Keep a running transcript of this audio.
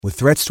With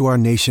threats to our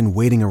nation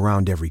waiting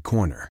around every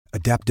corner,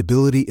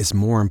 adaptability is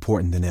more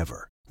important than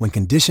ever. When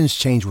conditions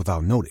change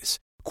without notice,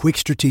 quick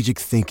strategic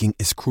thinking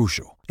is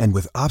crucial. And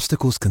with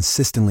obstacles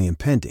consistently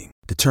impending,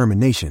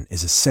 determination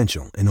is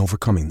essential in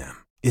overcoming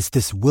them. It's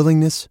this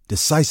willingness,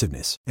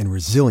 decisiveness, and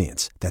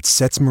resilience that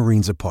sets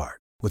Marines apart.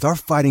 With our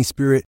fighting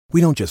spirit, we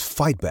don't just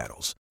fight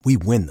battles, we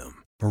win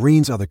them.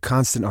 Marines are the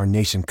constant our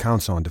nation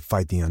counts on to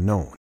fight the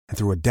unknown. And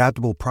through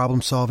adaptable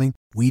problem solving,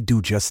 we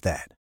do just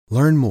that.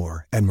 Learn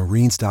more at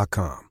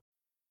marines.com.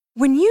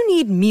 When you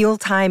need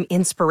mealtime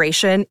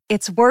inspiration,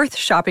 it's worth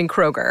shopping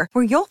Kroger,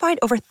 where you'll find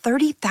over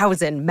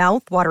 30,000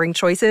 mouth-watering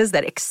choices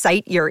that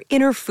excite your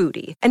inner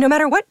foodie. And no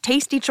matter what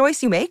tasty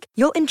choice you make,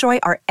 you'll enjoy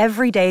our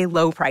everyday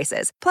low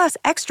prices, plus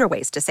extra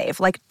ways to save,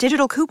 like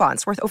digital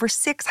coupons worth over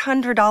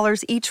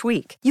 $600 each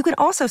week. You can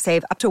also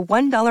save up to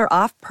 $1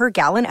 off per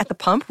gallon at the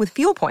pump with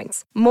fuel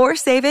points. More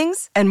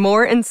savings and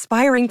more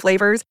inspiring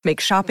flavors make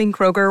shopping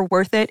Kroger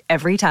worth it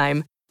every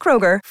time.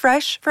 Kroger,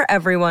 fresh for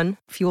everyone.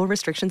 Fuel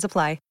restrictions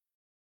apply.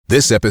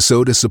 This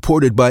episode is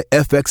supported by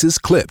FX's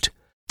Clipped,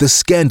 the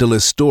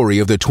scandalous story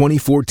of the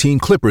 2014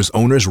 Clippers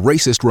owner's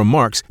racist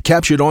remarks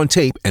captured on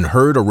tape and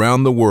heard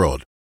around the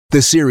world.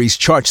 The series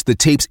charts the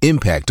tape's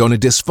impact on a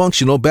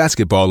dysfunctional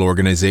basketball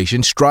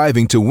organization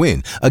striving to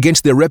win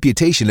against their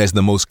reputation as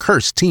the most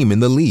cursed team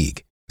in the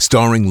league.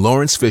 Starring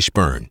Lawrence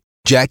Fishburne,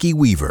 Jackie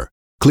Weaver,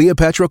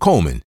 Cleopatra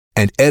Coleman,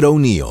 and Ed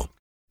O'Neill.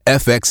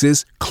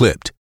 FX's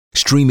Clipped,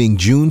 streaming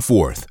June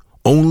 4th,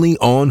 only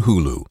on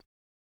Hulu.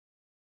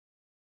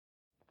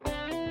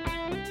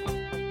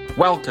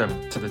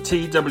 Welcome to the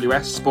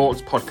TWS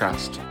Sports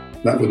Podcast.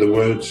 That were the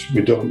words,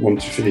 we don't want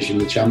to finish in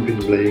the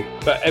Champions League.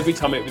 But every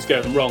time it was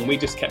going wrong, we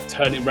just kept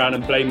turning around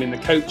and blaming the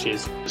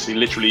coaches. So he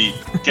literally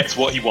gets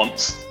what he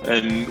wants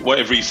and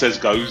whatever he says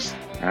goes.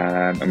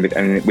 And we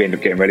ended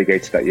up getting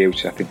relegated that year,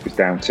 which I think was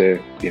down to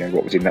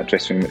what was in that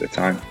dressing room at the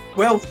time.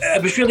 Well,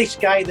 it was really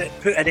Sky that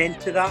put an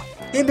end to that.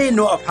 They may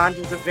not have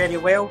handled it very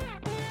well.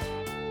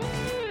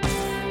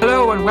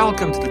 Hello and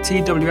welcome to the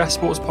TWS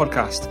Sports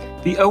Podcast,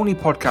 the only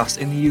podcast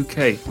in the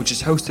UK which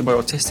is hosted by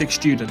autistic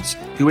students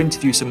who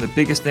interview some of the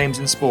biggest names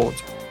in sport.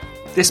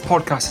 This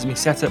podcast has been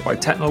set up by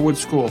Technol Wood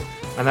School,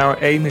 and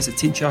our aim is to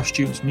teach our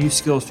students new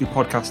skills through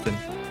podcasting.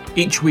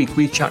 Each week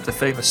we chat to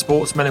famous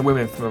sportsmen and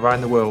women from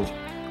around the world.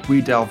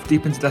 We delve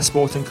deep into their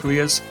sporting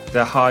careers,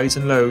 their highs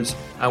and lows,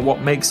 and what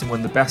makes them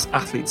one of the best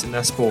athletes in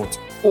their sport.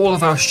 All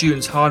of our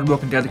students' hard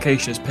work and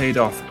dedication has paid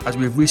off, as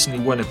we have recently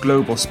won a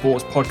Global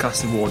Sports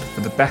Podcast Award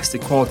for the Best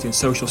Equality and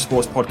Social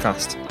Sports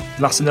Podcast.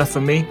 That's enough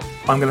from me.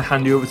 I'm going to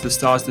hand you over to the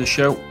stars of the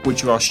show,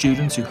 which are our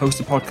students who host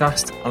the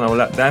podcast, and I will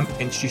let them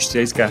introduce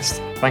today's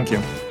guest. Thank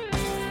you.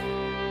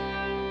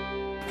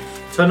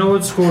 Technol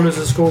Wood School is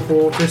a school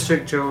for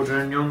autistic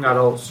children and young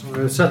adults. We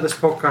have set this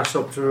podcast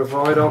up to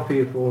provide our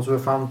pupils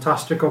with a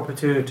fantastic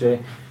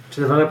opportunity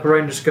to develop a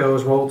range of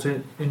skills while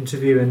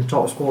interviewing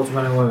top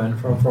sportsmen and women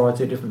from a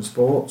variety of different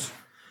sports.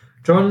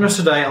 Joining us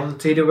today on the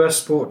TWS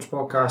Sports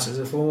Podcast is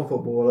a former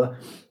footballer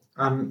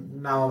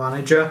and now a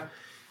manager.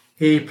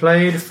 He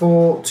played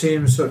for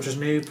teams such as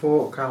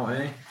Newport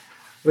County,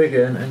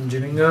 Wigan and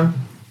Gillingham,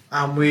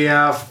 and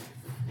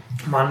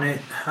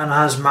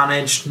has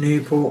managed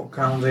Newport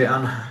County,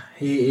 and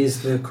he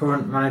is the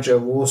current manager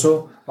of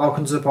Walsall.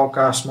 Welcome to the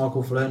podcast,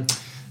 Michael Flynn.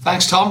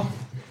 Thanks, Tom.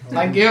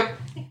 Thank you.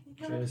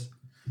 Cheers.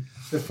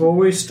 Before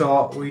we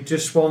start, we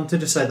just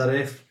wanted to say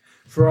that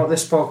throughout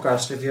this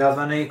podcast, if you have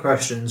any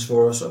questions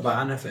for us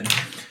about anything,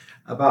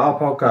 about our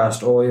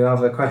podcast, or you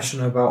have a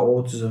question about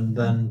autism,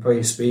 then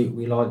please speak.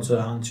 We like to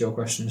answer your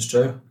questions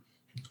too.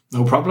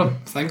 No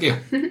problem. Thank you.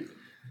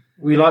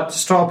 We like to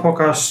start a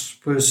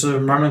podcast with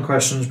some random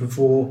questions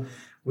before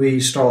we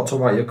start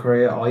talking about your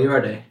career. Are you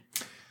ready?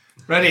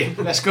 Ready.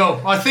 Let's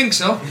go. I think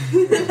so.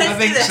 I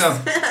think so.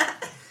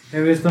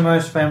 Who is the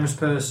most famous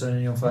person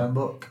in your phone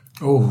book?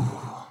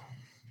 Oh.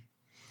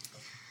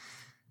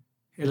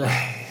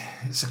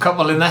 There's a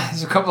couple in there.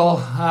 There's a couple.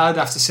 I'd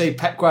have to say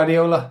Pep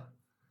Guardiola.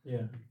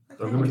 Yeah.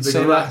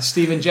 Say that.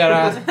 Steven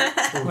Gerrard.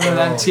 One of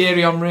them.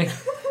 Thierry Henry.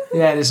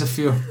 Yeah, there's a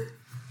few.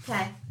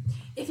 Okay.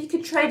 If you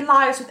could trade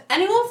lives with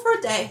anyone for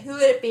a day, who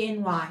would it be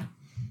and why?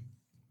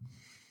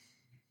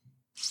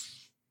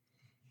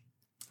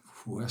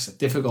 Ooh, that's a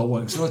difficult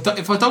one. So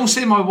if I don't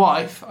say my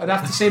wife, I'd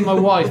have to say my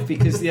wife,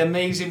 because the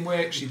amazing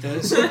work she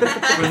does with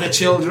the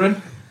children,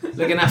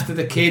 looking after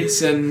the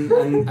kids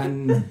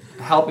and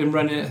helping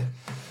run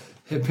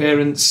her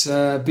parents'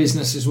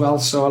 business as well.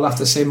 So I'll have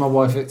to say my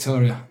wife,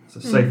 Victoria. It's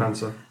a safe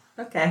answer.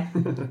 Okay.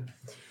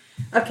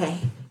 Okay.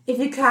 If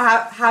you could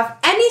have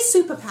any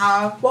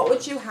superpower, what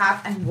would you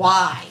have and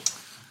why?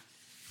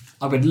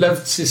 I would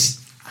love to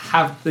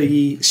have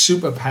the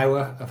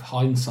superpower of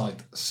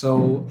hindsight.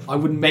 So I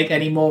wouldn't make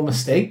any more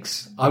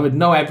mistakes. I would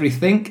know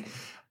everything.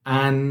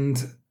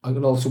 And I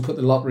could also put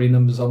the lottery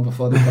numbers on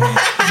before they come in.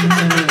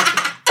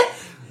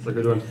 That's a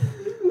good one.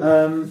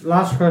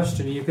 Last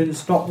question. You can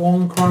stop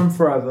one crime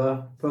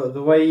forever, but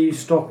the way you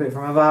stop it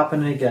from ever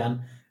happening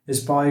again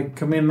is by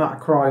committing that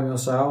crime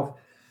yourself.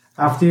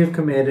 After you've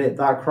committed it,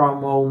 that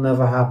crime will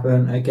never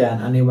happen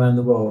again anywhere in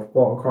the world.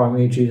 What crime are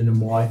you choosing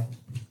and why?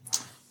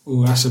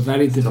 Oh, that's a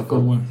very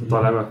difficult one.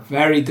 Dilemma.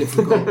 Very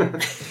difficult.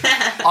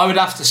 I would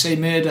have to say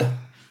murder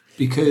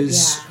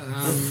because,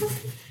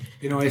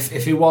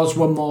 if it was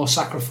one more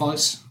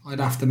sacrifice I'd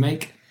have to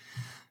make,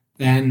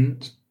 then,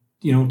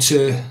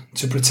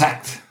 to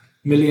protect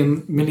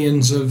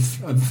millions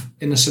of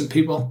innocent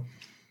people,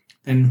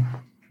 then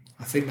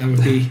I think that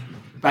would be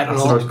better.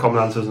 That's the most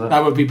common answer, isn't it?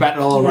 That would be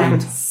better all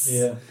around.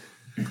 Yeah.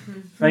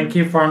 Thank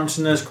you for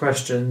answering those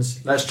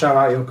questions. Let's chat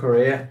about your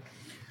career.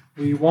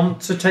 We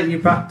want to take you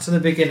back to the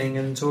beginning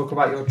and talk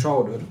about your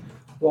childhood.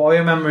 What are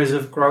your memories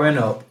of growing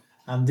up,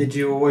 and did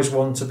you always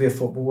want to be a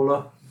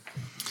footballer?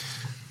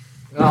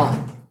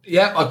 Well,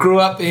 yeah, I grew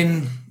up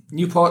in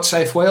Newport,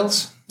 South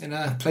Wales, in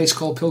a place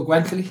called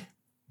Pilgwenthily.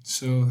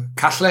 So,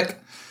 Catholic.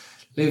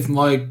 Lived with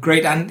my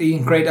great auntie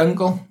and great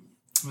uncle.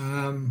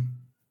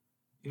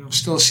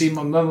 Still see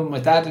my mum and my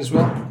dad as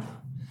well.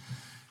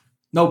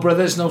 No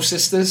brothers, no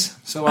sisters,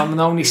 so I'm an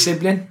only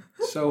sibling.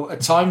 So at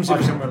times I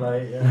can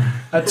relate, yeah.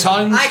 At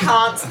times I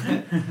can't.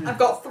 I've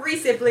got 3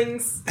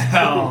 siblings.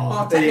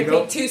 Well,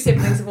 technically 2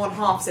 siblings and 1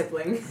 half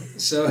sibling.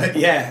 So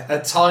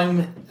at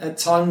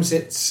times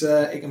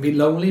it can be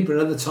lonely, but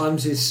other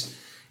times it's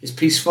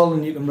peaceful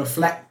and you can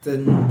reflect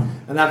and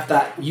have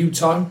that you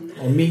time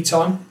or me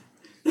time.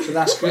 So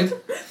that's good.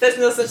 There's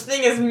no such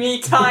thing as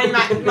me time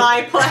at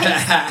my place.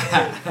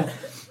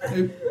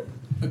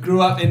 I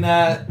grew up in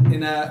a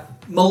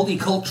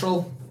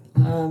multicultural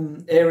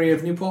area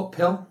of Newport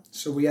Pill,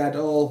 so we had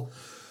all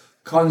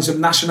kinds of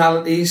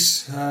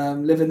nationalities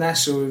living there.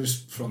 So it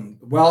was from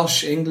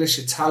Welsh, English,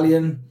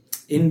 Italian,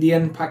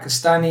 Indian,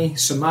 Pakistani,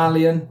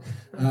 Somalian.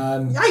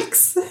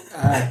 Yikes!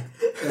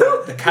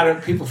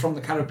 The people from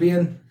the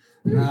Caribbean.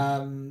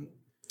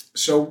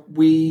 So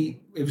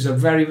it was a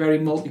very, very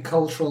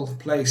multicultural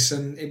place,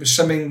 and it was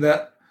something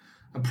that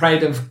I'm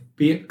proud of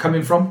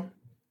coming from,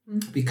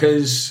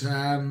 because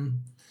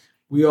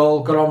we all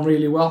got on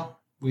really well.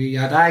 We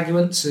had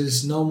arguments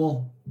as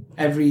normal,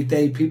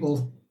 everyday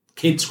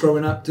kids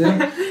growing up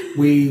do.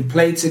 We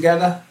played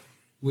together,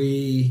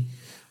 we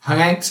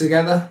hung out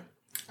together,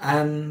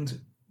 and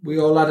we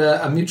all had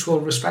a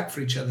mutual respect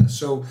for each other.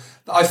 So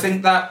I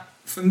think that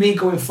for me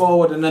going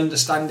forward and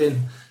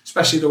understanding,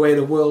 especially the way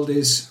the world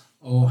is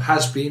or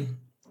has been,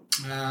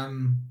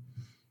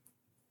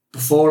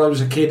 before I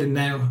was a kid and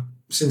now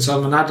since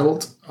I'm an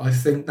adult, I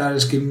think that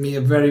has given me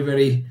a very,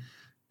 very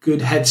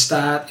good head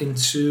start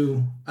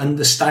into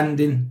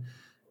understanding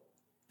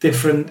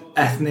different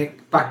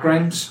ethnic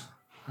backgrounds,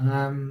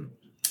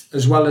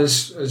 as well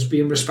as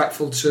being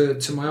respectful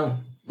to my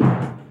own.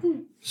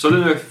 So I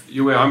don't know if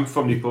you're aware, I'm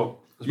from Newport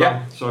as well.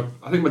 Yeah. So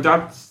I think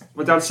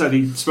my dad said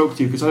he spoke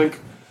to you because I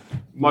think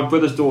my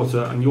brother's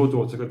daughter and your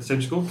daughter go to the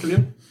same school,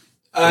 Killian?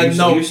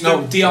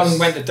 No, Dion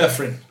went to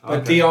different.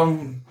 But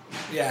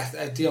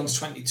Okay. Dion's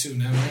 22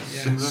 now, right?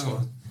 Yeah.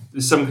 So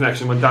there's some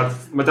connection.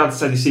 My dad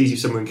said he sees you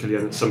somewhere in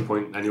Killian at some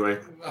point anyway.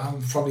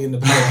 I'm probably in the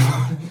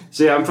pub.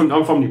 So yeah, I'm from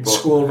Newport.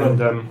 School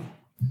run. And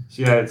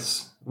so yeah,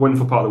 it's a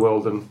wonderful part of the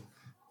world, and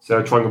so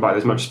I try and go back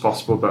as much as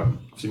possible, but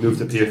she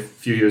moved up here a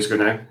few years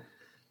ago now.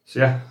 So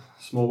yeah,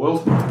 small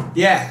world.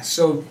 Yeah,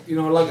 so,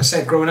 like I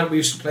said, growing up we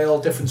used to play all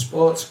different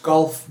sports: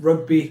 golf,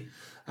 rugby,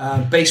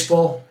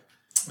 baseball.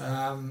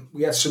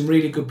 We had some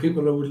really good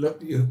people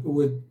who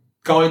would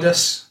guide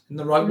us in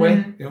the right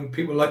way.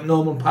 People like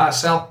Norman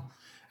Parcell,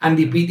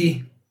 Andy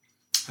Beattie,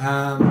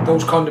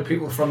 those kind of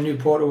people from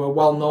Newport who are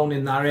well known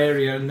in our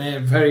area, and they're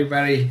very,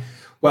 very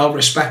well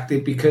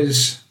respected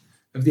because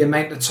of the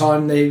amount of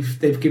time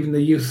they've given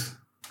the youth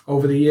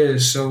over the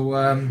years. So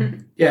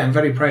yeah, I'm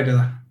very proud of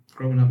that,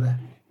 growing up there.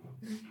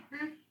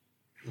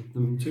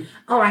 Number 2.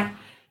 All right.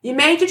 You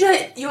made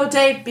your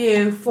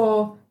debut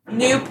for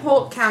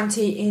Newport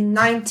County in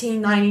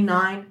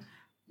 1999.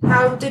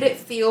 How did it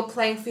feel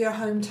playing for your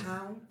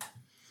hometown?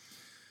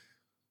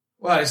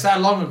 Well, it's that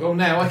long ago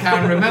now. I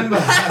can't remember.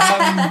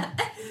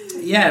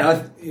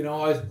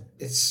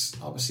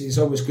 It's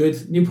always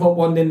good. Newport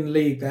won in the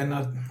league. Then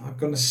I'm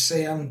going to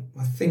say I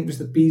think it was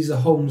the Beezer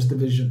Holmes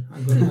division.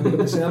 I'm going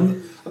to say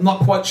I'm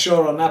not quite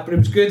sure on that, but it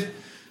was good.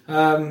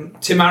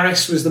 Tim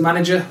Harris was the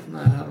manager.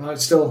 I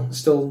still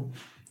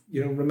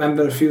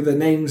remember a few of the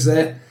names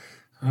there.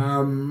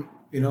 One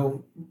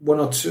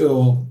or two,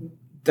 or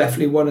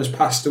definitely one has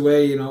passed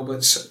away,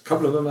 but a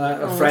couple of them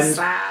are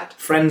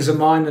friends of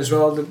mine as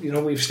well that,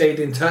 we've stayed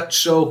in touch.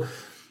 So,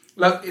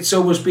 look, it's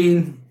always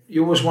been,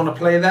 you always want to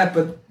play there,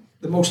 but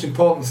the most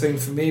important thing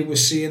for me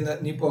was seeing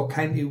that Newport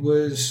County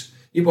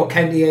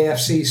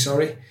AFC,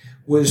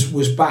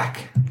 was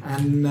back.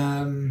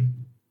 And,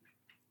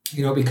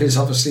 because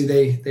obviously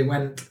they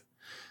went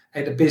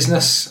out of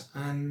business,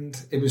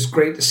 and it was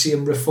great to see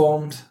them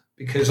reformed,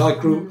 because I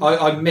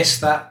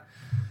missed that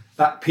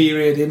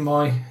period in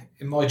my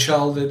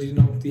childhood,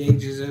 the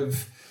ages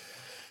of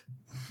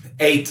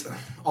 8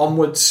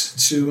 onwards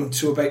to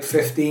about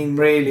 15,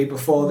 really,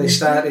 before they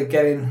started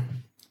getting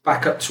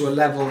back up to a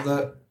level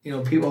that,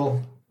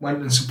 people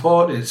went and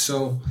supported.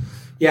 So,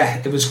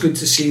 yeah, it was good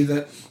to see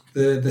that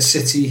the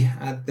city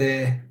had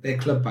their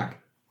club back.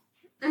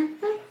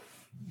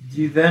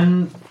 You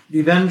then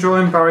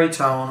joined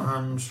Barrytown,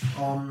 and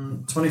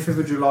on 25th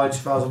of July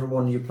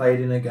 2001 you played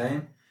in a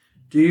game.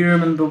 Do you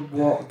remember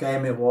what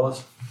game it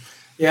was?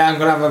 Yeah, I'm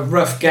going to have a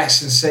rough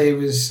guess and say it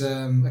was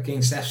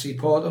against FC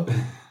Porto.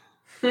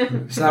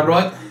 Is that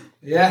right?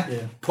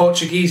 Yeah?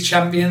 Portuguese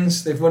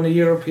champions. They've won a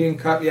European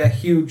Cup. Yeah,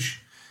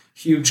 huge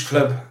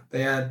club.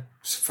 They had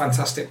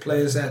fantastic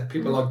players there.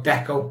 People like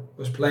Deco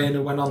was playing,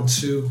 who went on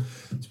to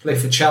play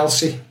for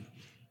Chelsea.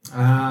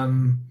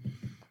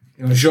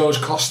 Jorge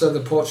Costa, the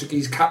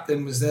Portuguese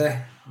captain, was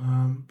there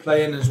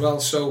playing as well.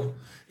 So,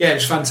 yeah, it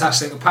was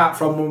fantastic. Apart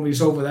from when we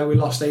was over there, we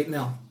lost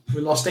 8-0.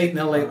 We lost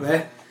 8-0 out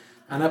there.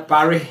 And at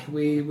Barry,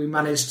 we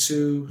managed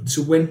to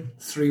win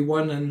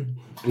 3-1. And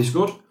you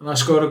scored? And I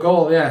scored a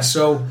goal, yeah.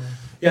 So,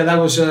 yeah, that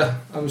was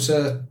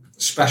a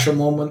special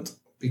moment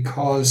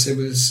because it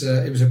was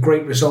a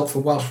great result for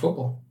Welsh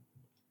football.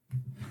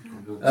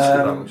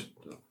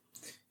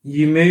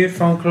 You moved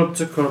from club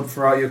to club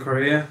throughout your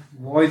career.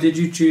 Why did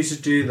you choose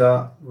to do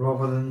that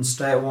rather than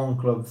stay at one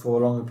club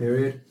for a longer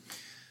period?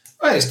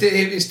 Well, it's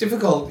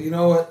difficult.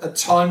 At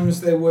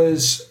times there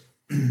was...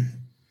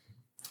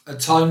 At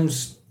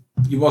times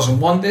you wasn't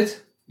wanted.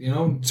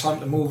 Time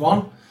to move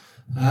on.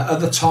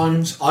 Other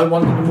times I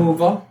wanted to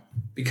move on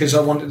because I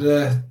wanted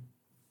to...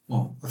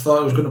 Well, I thought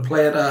I was going to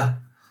play at a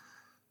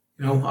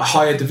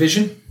higher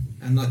division.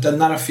 And I've done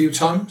that a few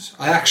times.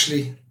 I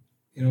actually,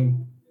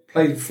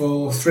 played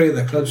for 3 of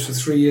the clubs for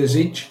 3 years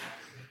each,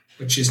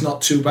 which is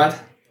not too bad.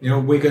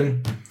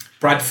 Wigan,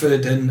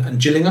 Bradford and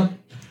Gillingham.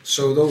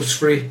 So those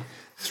three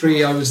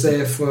I was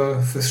there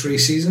for 3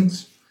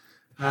 seasons.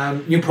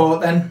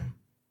 Newport then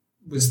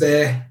was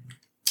there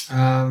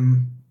a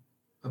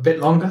bit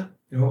longer,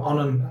 on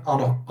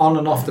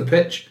and off the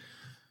pitch.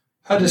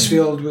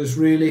 Huddersfield was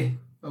really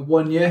a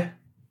 1 year.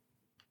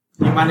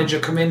 New manager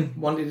come in,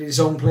 wanted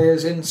his own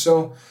players in,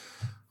 so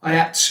I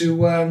had to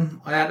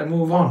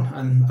move on,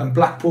 and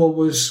Blackpool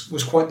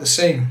was quite the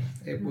same.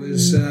 It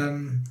was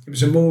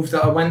a move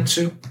that I went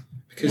to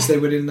because they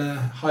were in a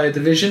higher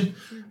division,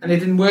 and it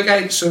didn't work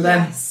out. So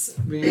then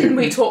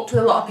we talked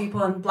to a lot of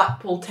people, and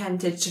Blackpool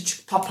tended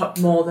to pop up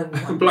more than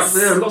once.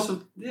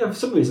 For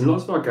some reason,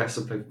 lots of our guests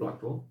have played for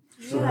Blackpool.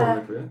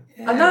 Yeah.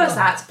 I noticed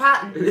that it's a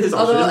pattern. It is,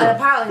 although actually,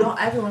 apparently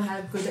not everyone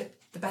had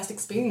the best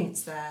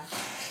experience there.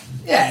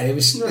 Yeah, it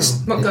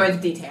was. Not going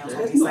into details,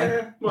 obviously.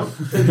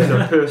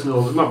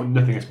 Personal. It might be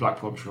nothing against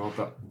Blackpool, I'm sure,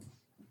 but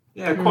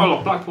yeah, quite a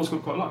lot. Blackpool's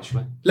got quite a lot,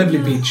 actually. Lovely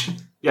beach.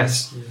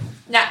 Yes.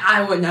 No,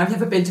 I wouldn't. I've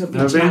never been to a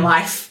beach in my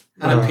life.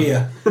 And a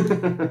pier.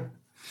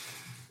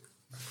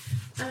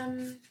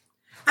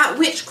 At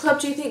which club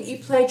do you think you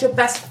played your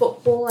best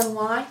football and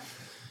why?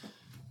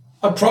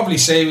 I'd have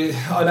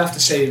to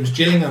say it was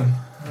Gillingham.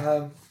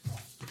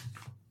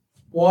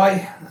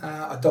 Why?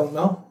 I don't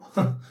know.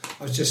 I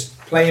was just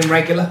playing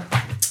regular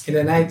in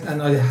and out,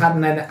 and I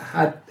hadn't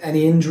had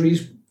any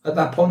injuries at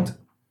that point.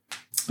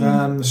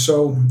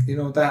 So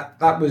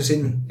that was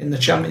in the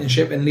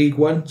Championship in League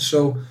One.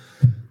 So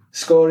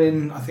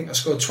I think I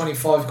scored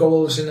 25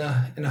 goals in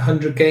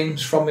 100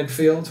 games from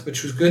midfield,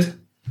 which was good.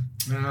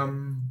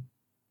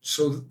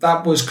 So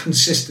that was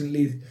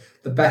consistently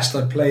the best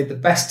I played. The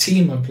best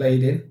team I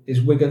played in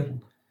is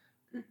Wigan,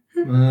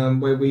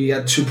 where we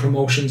had 2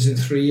 promotions in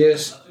 3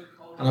 years.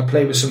 And I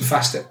played with some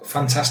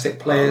fantastic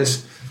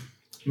players.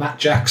 Matt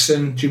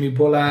Jackson, Jimmy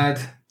Bullard,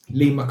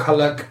 Lee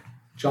McCulloch,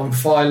 John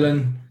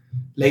Filan,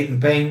 Leighton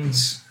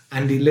Baines,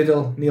 Andy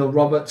Liddell, Neil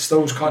Roberts,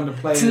 those kind of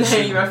players. To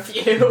name a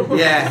few.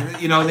 Yeah,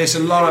 there's a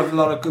lot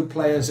of good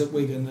players at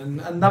Wigan.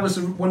 And that was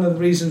one of the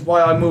reasons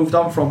why I moved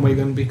on from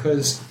Wigan,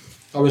 because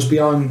I was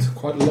behind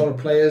quite a lot of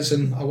players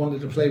and I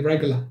wanted to play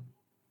regular.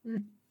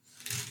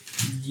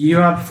 You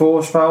had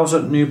 4 spells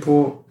at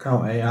Newport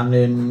County, and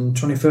in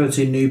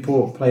 2013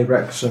 Newport played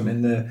Wrexham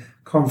in the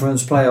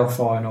Conference Playoff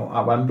Final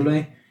at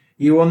Wembley.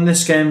 You won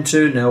this game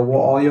 2-0.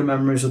 What are your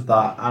memories of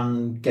that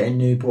and getting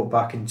Newport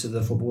back into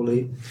the Football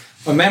League?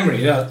 My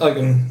memory, I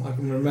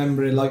can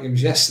remember it like it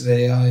was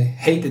yesterday. I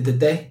hated the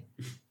day.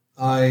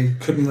 I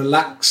couldn't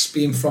relax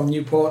being from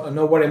Newport. I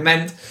know what it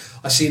meant.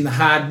 I seen the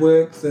hard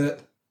work that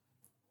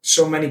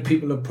so many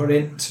people have put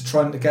in to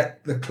trying to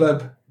get the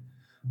club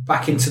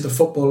back into the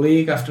Football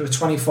League after a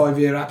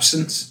 25-year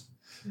absence.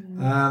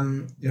 Our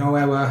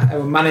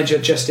manager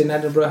Justin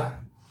Edinburgh,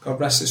 God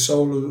rest his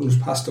soul, who's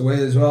passed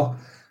away as well.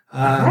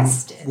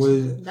 Passed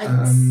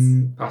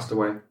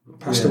away.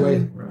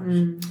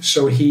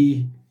 So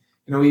he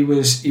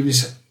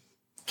was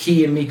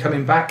key in me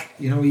coming back.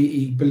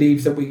 He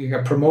believed that we could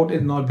get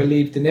promoted, and I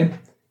believed in him.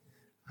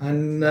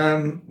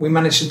 And we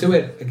managed to do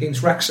it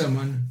against Wrexham,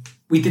 and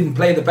we didn't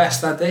play the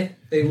best that day.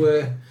 They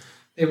were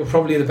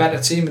probably the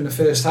better team in the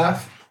first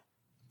half,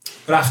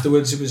 but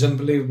afterwards it was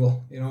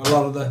unbelievable. A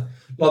lot of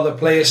the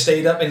players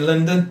stayed up in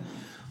London.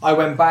 I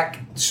went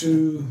back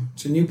to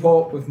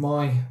Newport with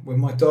my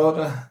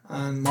daughter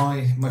and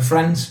my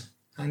friends,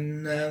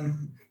 and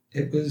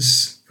it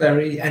was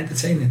very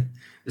entertaining.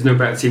 There's no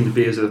better team to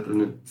be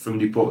from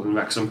Newport than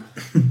Wrexham,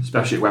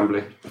 especially at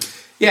Wembley.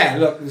 Yeah,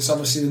 look, there's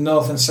obviously the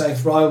North and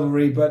South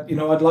rivalry, but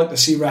I'd like to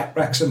see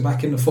Wrexham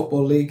back in the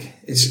Football League.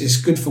 It's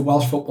good for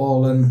Welsh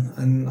football,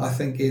 and I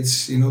think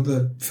it's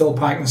the Phil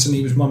Parkinson.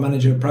 He was my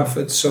manager at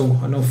Bradford, so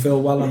I know Phil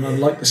well, and I'd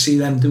like to see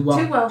them do well.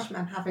 Two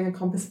Welshmen having a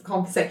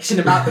conversation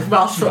about the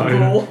Welsh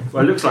football.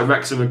 Well, it looks like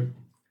Wrexham are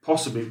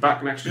possibly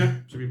back next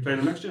year. Should we be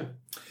playing them next year?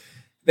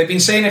 They've been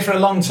saying it for a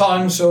long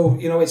time, so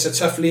it's a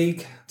tough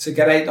league to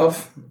get out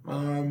of.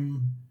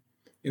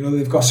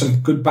 They've got some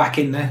good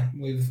backing there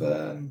with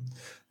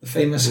the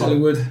famous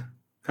Hollywood.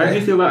 How do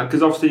you feel that?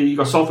 Because obviously you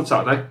got Salford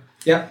Saturday.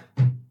 Yeah.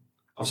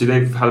 Obviously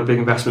they've had a big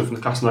investment from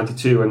the class of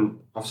 '92, and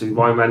obviously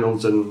Ryan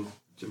Reynolds and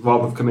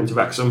Rob have come into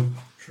Wrexham.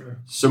 Sure.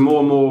 So more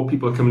and more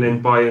people are coming in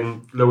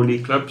buying lower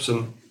league clubs,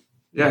 and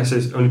so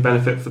it's only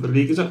benefit for the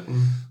league, is it?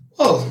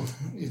 Well,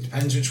 it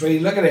depends which way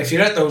you look at it. If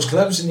you're at those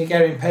clubs and you're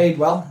getting paid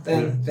well,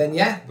 then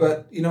yeah.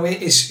 But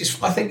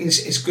it's I think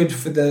it's good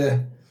for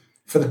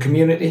the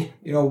community.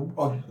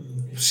 I've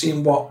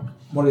seen what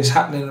is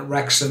happening at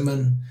Wrexham,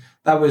 and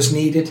that was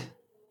needed.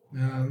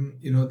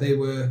 They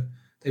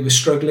were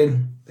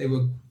struggling. They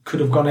could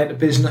have gone out of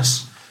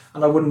business,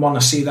 and I wouldn't want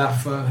to see that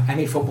for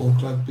any football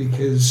club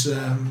because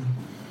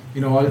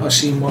I've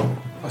seen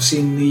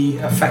the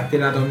effect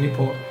it had on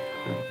Newport.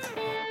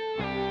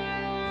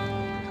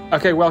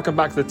 Okay, welcome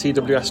back to the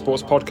TWS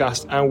Sports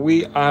Podcast, and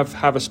we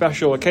have a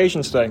special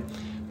occasion today.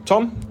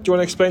 Tom, do you want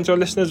to explain to our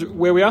listeners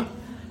where we are?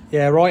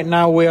 Yeah, right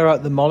now we're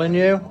at the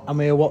Molineux and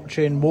we are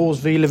watching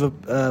Wolves v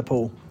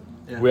Liverpool.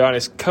 Yeah. We are, and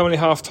it's currently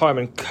half-time,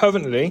 and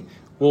currently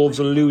Wolves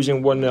are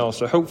losing 1-0,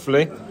 so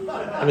hopefully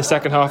in the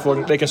second half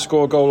they can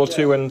score a goal or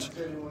two and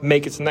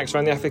make it to the next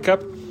round of the FA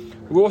Cup.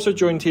 We're also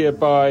joined here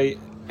by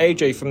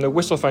AJ from the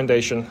Whistle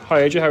Foundation.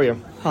 Hi AJ, how are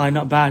you? Hi,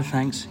 not bad,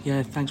 thanks.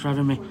 Yeah, thanks for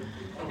having me.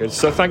 Good.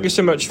 So thank you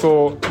so much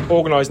for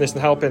organising this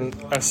and helping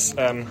us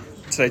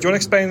today. Do you want to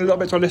explain a little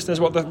bit to our listeners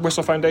what the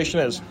Whistle Foundation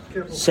is?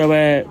 So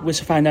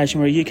Whistle Foundation,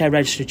 we're a UK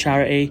registered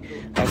charity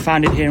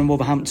founded here in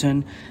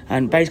Wolverhampton,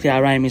 and basically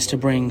our aim is to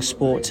bring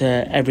sport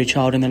to every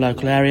child in the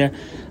local area,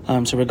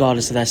 so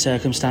regardless of their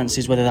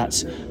circumstances, whether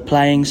that's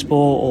playing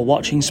sport or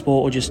watching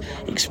sport or just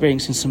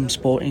experiencing some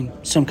sport in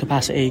some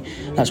capacity,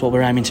 that's what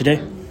we're aiming to do.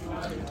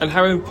 And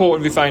how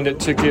important have you find it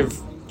to give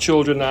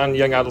children and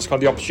young adults kind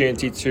of the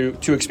opportunity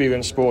to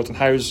experience sport, and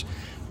how's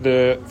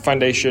the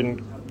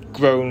foundation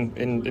grown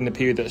in the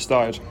period that it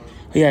started?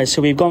 Yeah, so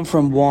we've gone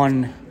from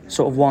one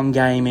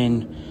game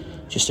in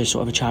just a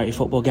sort of a charity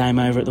football game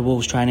over at the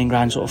Wolves training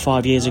ground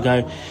 5 years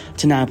ago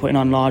to now putting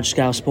on large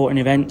scale sporting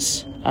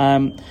events.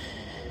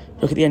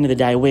 Look, at the end of the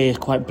day, we're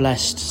quite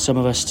blessed, some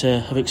of us, to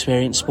have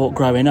experienced sport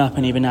growing up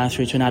and even now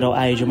through to an adult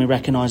age, and we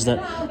recognise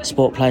that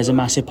sport plays a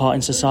massive part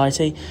in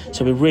society.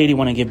 So we really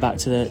want to give back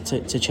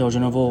to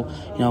children of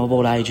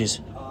all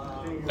ages.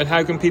 And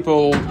how can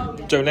people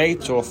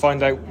donate or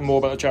find out more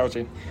about the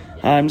charity?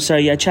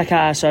 Check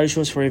out our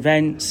socials for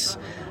events.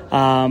 We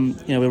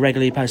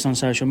regularly post on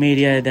social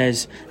media.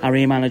 There's our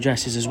email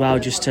addresses as well,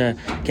 just to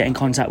get in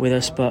contact with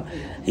us. But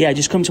yeah,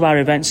 just come to our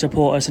events,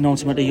 support us, and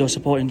ultimately you're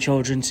supporting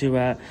children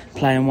to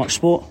play and watch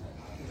sport.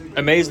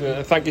 Amazing,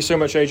 and thank you so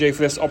much AJ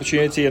for this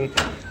opportunity. And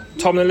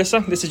Tom and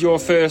Alyssa, this is your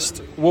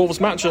first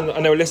Wolves match, and I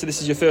know Alyssa,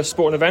 this is your first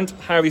sporting event.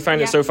 How have you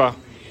found it so far?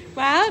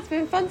 Well, it's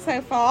been fun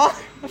so far.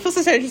 I've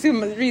also said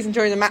the reason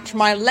during the match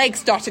my legs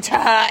started to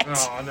hurt.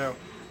 Oh, I know.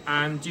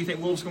 And do you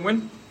think Wolves can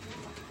win?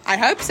 I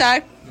hope so.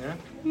 Yeah,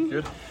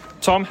 good.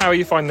 Tom, how are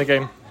you finding the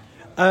game?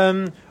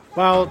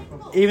 Well,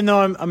 even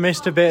though I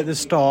missed a bit at the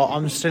start,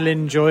 I'm still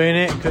enjoying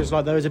it because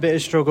there was a bit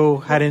of struggle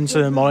heading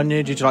to the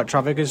Molineux due to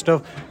traffic and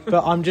stuff.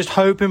 But I'm just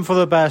hoping for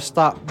the best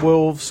that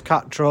Wolves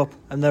catch up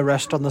and the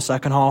rest on the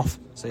second half.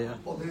 So yeah.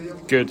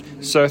 Good.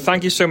 So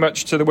thank you so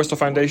much to the Whistle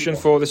Foundation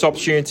for this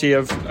opportunity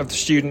of the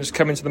students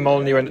coming to the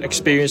Molineux and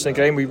experiencing the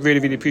game. We really,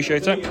 really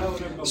appreciate it.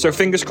 So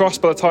fingers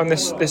crossed by the time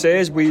this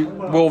airs,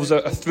 Wolves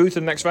are through to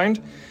the next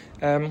round.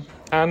 And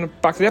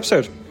back to the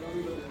episode.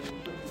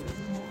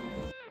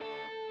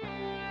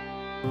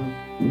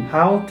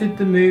 How did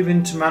the move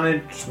into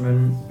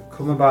management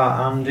come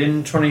about? And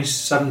in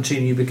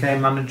 2017 you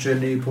became manager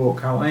of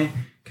Newport County.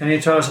 Can you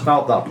tell us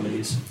about that,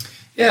 please?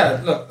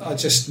 Yeah, look, I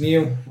just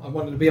knew I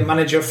wanted to be a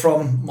manager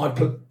from my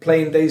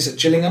playing days at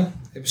Gillingham.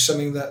 It was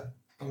something that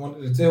I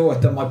wanted to do.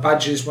 I'd done my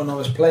badges when I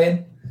was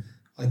playing.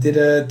 I did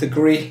a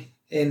degree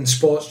in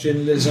sports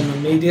journalism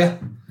and media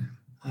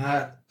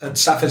at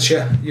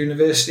Staffordshire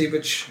University,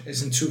 which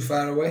isn't too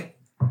far away.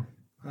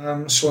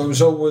 So I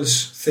was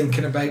always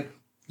thinking about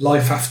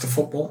life after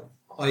football,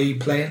 i.e.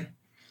 playing.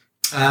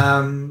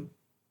 So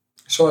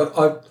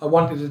I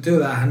wanted to do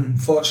that,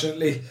 and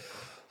fortunately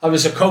I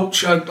was a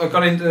coach. I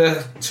got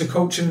into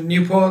coaching at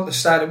Newport. I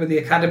started with the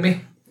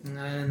academy,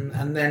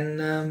 and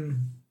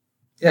then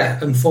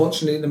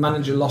unfortunately the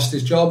manager lost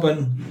his job,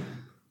 and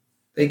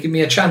they gave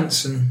me a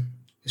chance, and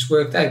it's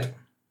worked out.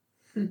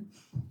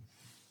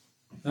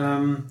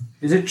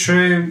 Is it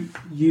true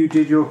you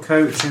did your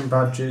coaching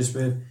badges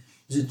with,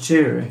 is it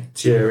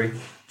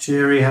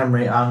Thierry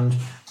Henry, and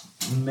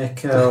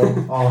Mikel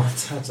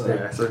Arteta.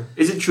 Yeah, so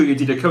is it true you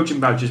did your coaching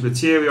badges with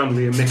Thierry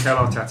Henry and Mikel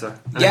Arteta?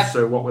 And if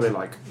so, what were they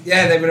like?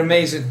 Yeah, they were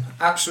amazing.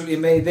 Absolutely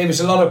amazing. There was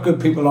a lot of good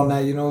people on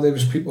there, there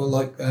was people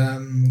like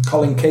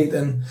Colin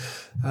Caton,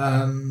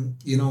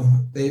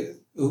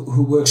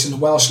 who works in the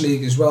Welsh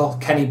League as well.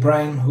 Kenny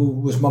Brown, who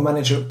was my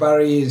manager at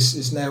Barry,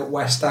 is now at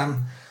West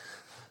Ham.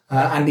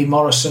 Andy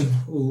Morrison,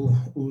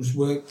 who's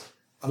worked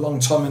a long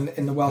time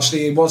in the Welsh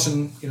League. It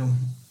wasn't,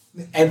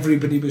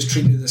 everybody was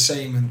treated the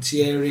same. And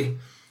Thierry,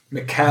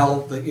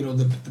 Mikel,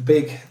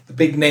 the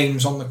big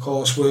names on the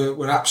course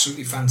were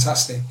absolutely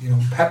fantastic.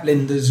 Pep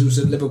Linders, who's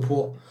at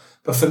Liverpool.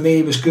 But for me,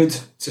 it was good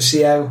to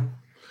see how,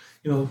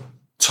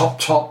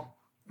 top.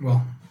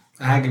 Well,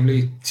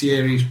 arguably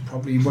Thierry's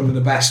probably one of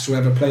the best to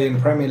ever play in the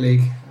Premier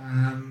League.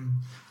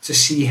 To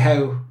see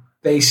how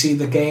they see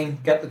the game,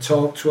 get to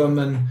talk to them,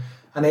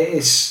 and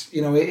it's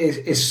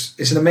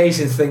an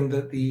amazing thing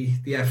that the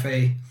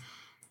FA,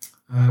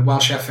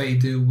 Welsh FA,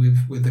 do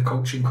with the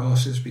coaching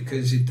courses,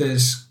 because it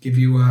does give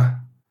you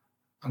I'm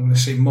going to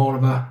say more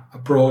of a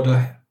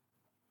broader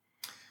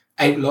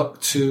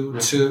outlook to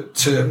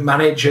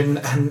manage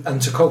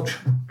and to coach.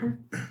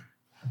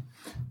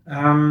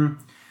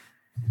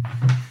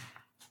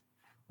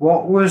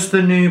 What was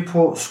the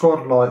Newport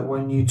squad like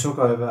when you took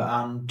over,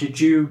 and did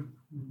you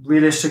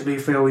realistically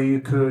feel you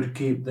could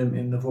keep them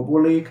in the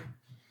Football League?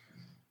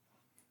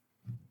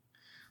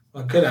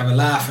 I could have a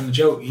laugh and a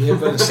joke here,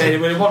 but say it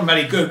wasn't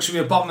very good because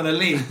we were bottom of the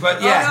league.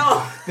 But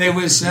yeah, there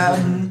was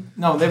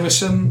there was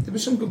some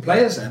good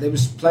players there. There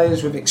was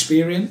players with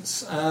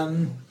experience,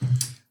 and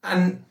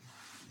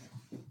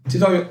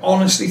did I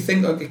honestly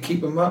think I could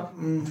keep them up?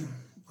 I'm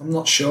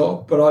not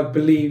sure, but I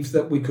believe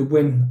that we could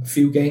win a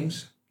few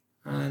games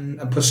and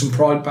put some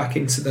pride back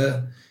into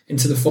the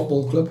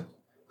football club.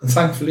 And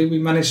thankfully, we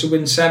managed to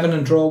win 7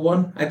 and draw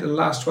 1 out of the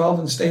last 12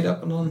 and stayed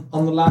up and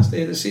on the last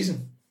day of the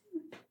season.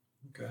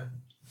 Okay.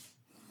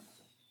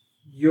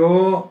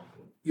 Your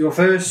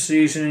first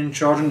season in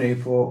charge of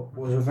Newport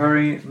was a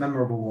very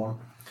memorable one.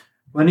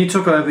 When you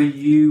took over,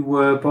 you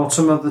were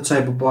bottom of the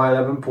table by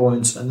 11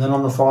 points, and then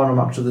on the final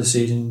match of the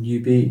season, you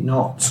beat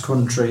Notts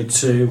Country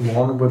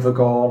 2-1 with a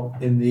goal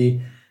in the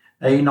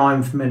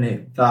 89th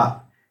minute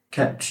that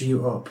kept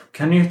you up.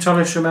 Can you tell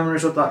us your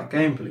memories of that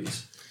game,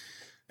 please?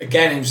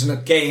 Again, it was a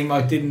game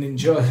I didn't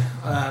enjoy.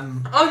 That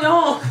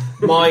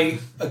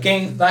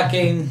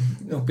game,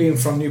 being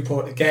from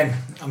Newport again,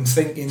 I'm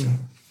thinking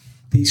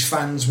these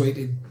fans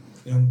waited,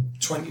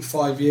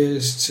 25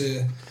 years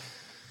to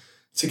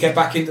get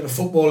back into the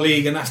Football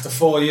League, and after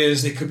 4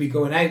 years they could be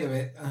going out of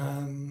it.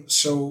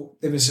 So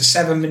there was a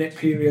 7-minute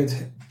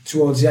period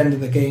towards the end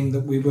of the game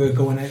that we were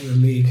going out of the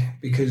league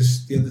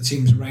because the other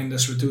teams around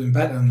us were doing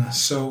better than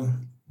us. So,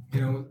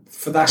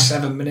 for that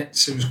 7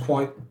 minutes, it was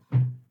quite,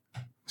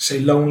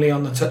 lonely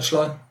on the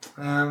touchline.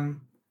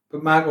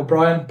 But Mark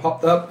O'Brien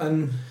popped up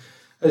and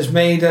has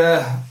made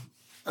a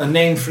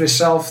name for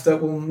himself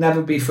that will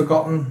never be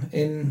forgotten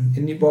in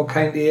Newport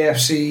County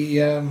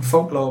AFC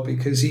folklore,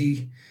 because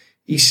he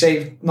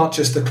saved not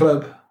just the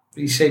club,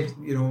 he saved,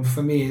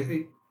 for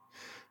me,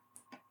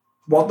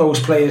 what those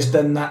players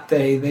done that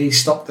day. They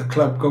stopped the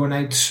club going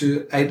out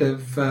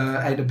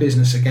of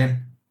business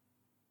again.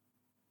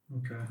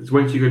 Okay. Because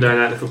once you go down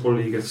out of the Football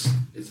League, it's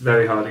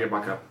very hard to get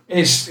back up.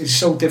 It's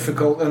so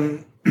difficult,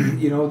 and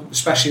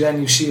especially then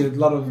you see a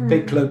lot of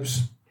big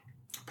clubs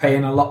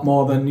paying a lot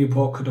more than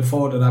Newport could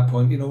afford at that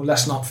point.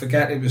 Let's not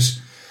forget it was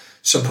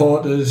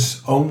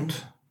supporters owned,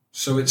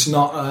 so it's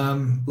not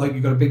like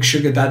you've got a big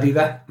sugar daddy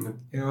there.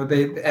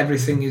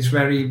 Everything is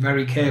very,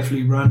 very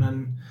carefully run,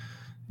 and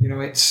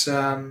it's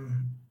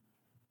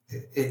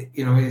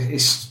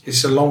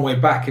it's a long way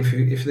back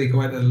if they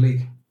go out of the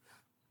league.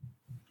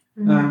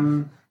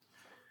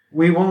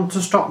 We want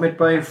to stop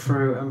midway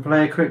through and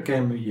play a quick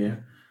game with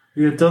you.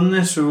 We have done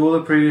this with all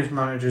the previous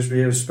managers we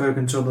have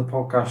spoken to on the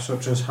podcast,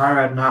 such as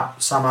Harry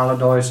Redknapp, Sam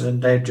Allardyce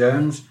and Dave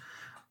Jones.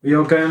 We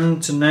are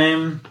going to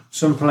name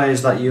some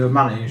players that you have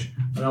managed,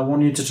 and I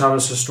want you to tell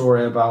us a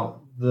story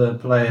about the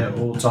player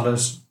or tell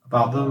us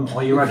about them.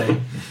 Are you ready?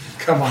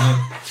 Come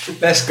on,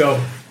 let's go.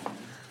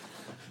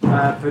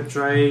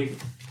 Padraig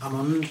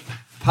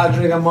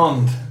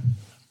Amond.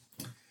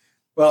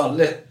 Well,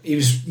 he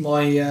was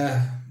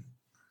my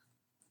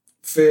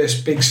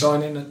first big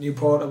signing at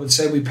Newport. I would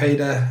say we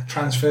paid a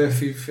transfer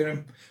fee for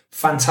him.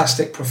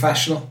 Fantastic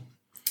professional.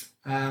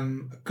 A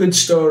good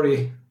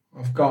story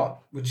I've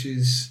got, which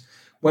is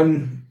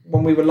when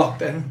we were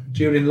locked down,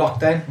 during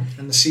lockdown,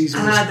 and the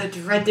season was... the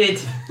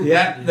dreaded...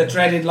 the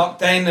dreaded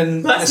lockdown.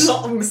 And let's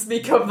not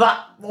speak of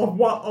that,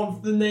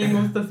 of the name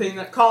of the thing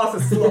that caused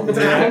us to lock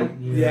down.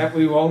 Yeah,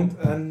 we won't.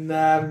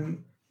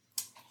 And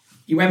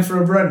he went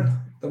for a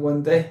run the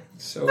one day.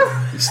 So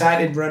he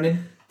started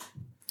running,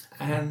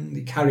 and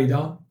he carried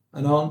on,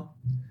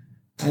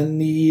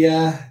 and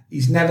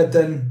he's nenever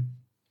done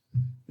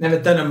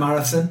a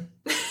marathon,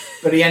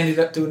 but he ended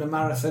up doing a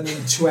marathon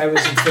in 2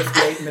 hours and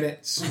 58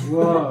 minutes.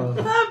 Whoa!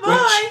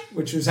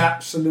 Which was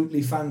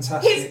absolutely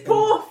fantastic. His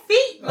poor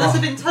feet, though. must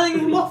have been telling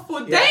him off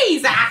for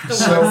days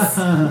afterwards.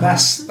 So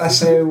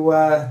that's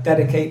how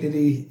dedicated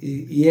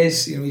he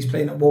is. You know, he's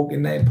playing at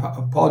Woking now,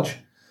 at Podge,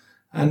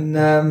 and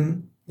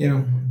you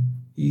know,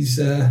 he's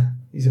a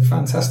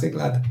fantastic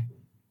lad.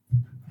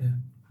 Yeah.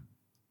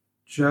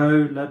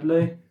 Joe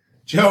Ledley.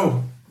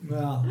 Joe.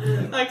 Well,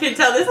 I can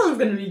tell this one's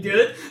going to be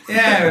good.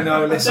 Yeah,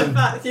 no, listen.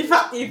 The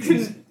fact you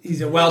can.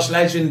 He's a Welsh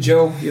legend,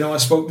 Joe. You know, I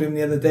spoke to him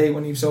the other day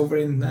when he was over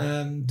in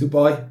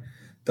Dubai,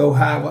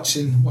 Doha,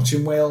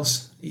 watching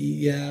Wales.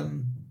 He's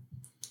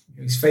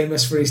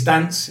famous for his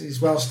dance,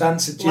 his Welsh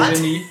dance in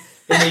the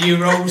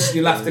Euros.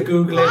 You'll have to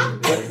Google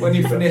it. But when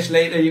you finish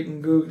later, you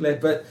can Google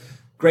it. But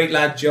great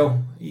lad,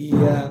 Joe.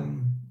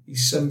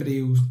 He's somebody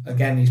who's,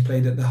 again, he's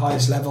played at the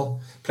highest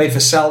level. Played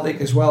for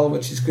Celtic as well,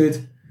 which is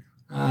good.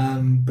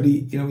 But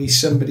he's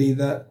somebody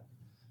that,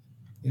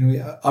 you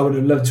know, I would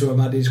have loved to have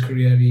had his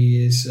career.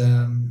 He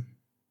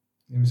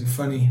was a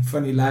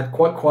funny lad,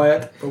 quite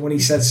quiet, but when he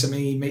says something,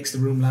 he makes the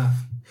room laugh.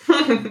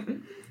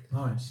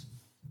 Nice.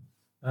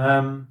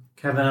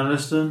 Kevin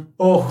Elliston.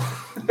 Oh,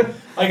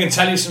 I can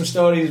tell you some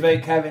stories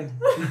about Kevin.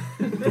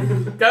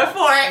 Go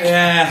for it.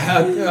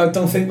 Yeah, I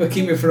don't think we'll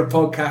keep it for a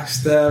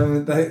podcast.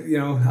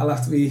 I'll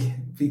have to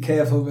be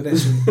careful with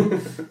this one.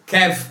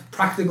 Kev,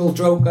 practical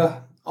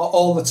joker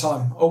all the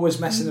time, always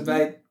messing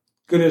about,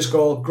 good as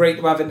gold, great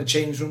to have in the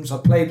change rooms. I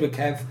played with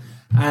Kev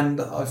and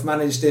I've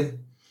managed him.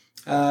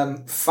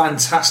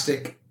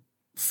 Fantastic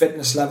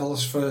fitness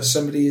levels for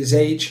somebody his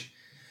age.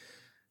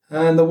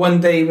 And the one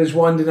day he was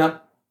winding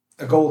up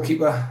a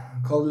goalkeeper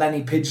called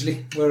Lenny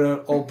Pidgley. We were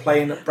all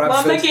playing at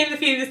Bradford. Well, my game of the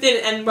few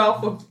didn't end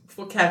well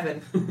for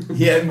Kevin.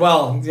 Yeah,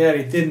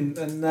 it didn't.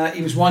 And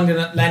he was winding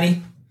up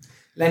Lenny.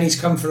 Lenny's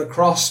come for a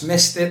cross,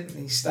 missed it, and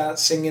he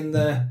starts singing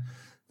the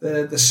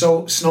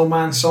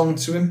Snowman song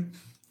to him.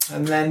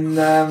 And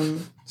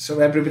then, so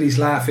everybody's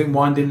laughing,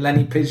 winding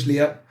Lenny Pidgley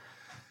up.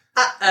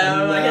 I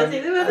can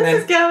see where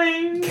this is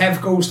going.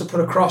 Kev goes to put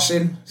a cross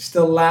in,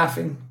 still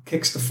laughing,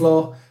 kicks the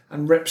floor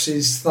and rips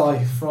his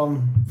thigh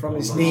from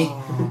his knee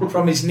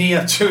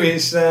up to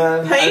his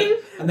pain.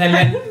 And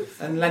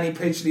then Lenny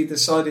Pidgley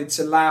decided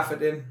to laugh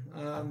at him.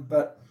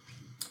 But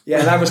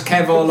yeah, that was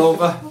Kev all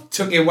over.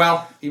 Took it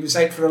well. He was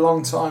out for a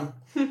long time,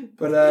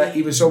 but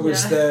he was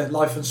always the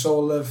life and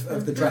soul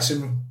of the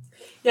dressing room.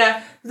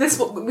 Yeah,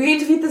 we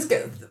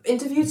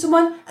interviewed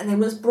someone, and they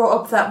once brought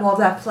up that while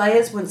their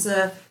players once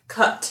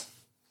cut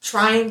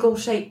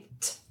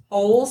triangle-shaped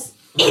holes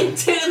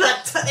into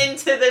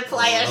the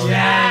players' shirts.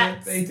 Yeah,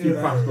 they do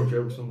that. Practical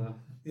jokes on that.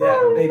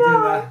 Yeah, they do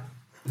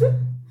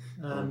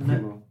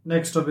that.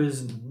 Next up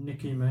is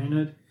Nicky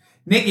Maynard.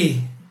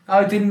 Nicky,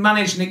 I didn't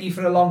manage Nicky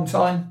for a long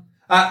time.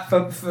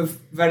 For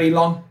very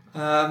long.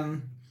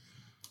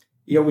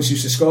 He always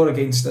used to score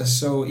against us,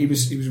 so he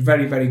was a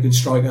very, very good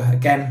striker.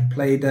 Again,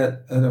 played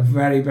at a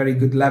very, very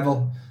good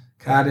level.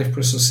 Cardiff,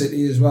 Bristol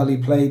City as well. He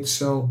played,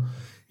 so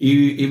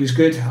he was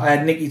good. I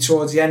had Nicky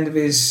towards the end of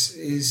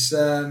his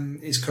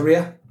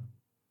career,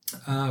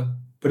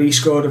 but he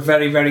scored a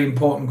very, very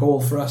important goal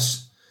for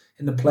us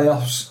in the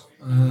playoffs.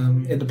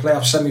 In the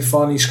playoff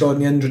semi-final, he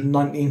scored in the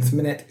 119th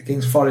minute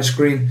against Forest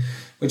Green,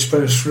 which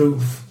put us through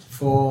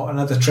for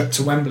another trip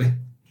to Wembley.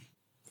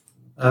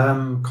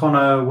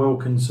 Connor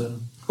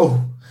Wilkinson.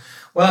 Oh,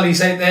 well,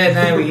 he's out there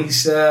now.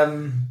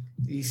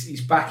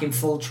 He's back in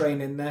full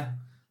training now.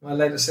 Am I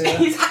allowed to say that?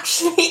 He's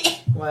actually.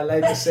 Am I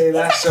allowed to say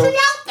that? He's actually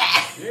out there.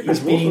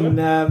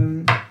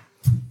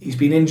 He's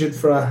been injured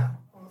for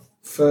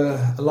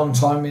a long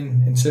time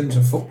in terms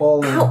of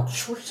football.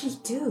 Ouch! What did he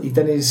do? He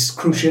done his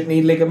cruciate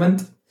knee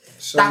ligament.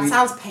 So that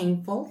sounds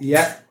painful.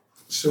 Yeah,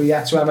 so he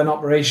had to have an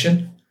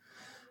operation.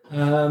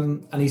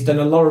 And he's done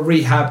a lot of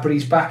rehab, but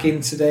he's back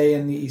in today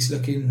and he's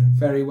looking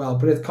very well.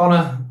 But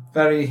Connor,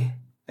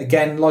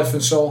 again, life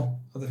and soul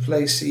of the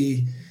place.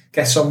 He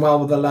gets on well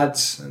with the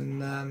lads,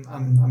 and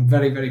I'm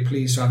very, very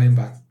pleased to have him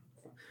back.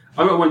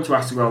 I want to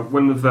ask you, well,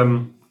 one of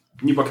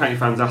Newport County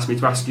fans asked me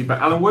to ask you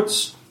about Alan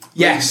Woods.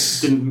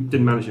 Yes.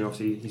 Didn't manage him,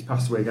 obviously. He's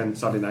passed away again,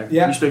 sadly now.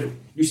 Yeah.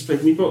 Used to play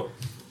for Newport.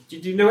 Do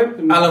you know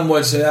him? Alan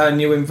Woods, I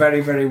knew him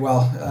very, very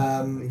well.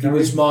 He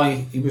was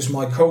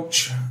my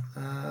coach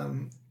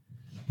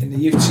in the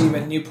youth team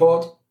at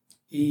Newport.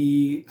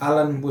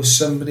 Alan was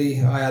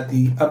somebody I had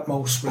the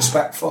utmost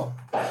respect for.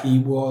 He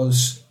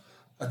was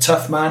a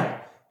tough man.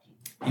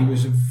 He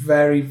was a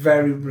very,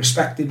 very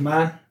respected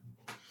man.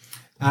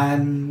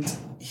 And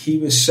he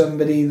was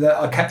somebody that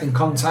I kept in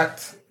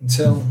contact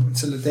until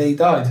the day he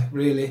died,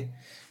 really.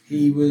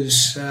 He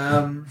was,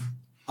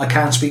 I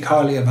can't speak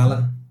highly of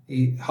Alan.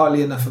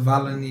 Highly enough of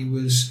Alan. He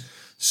was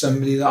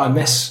somebody that I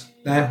miss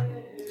now,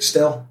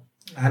 still.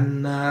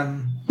 And,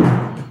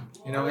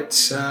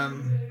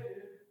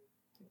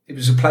 it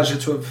was a pleasure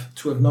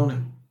to have known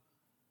him.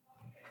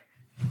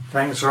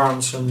 Thanks for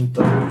answering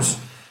those.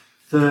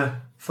 The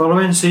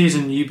following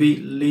season, you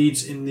beat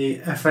Leeds in the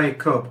FA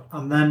Cup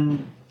and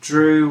then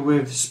drew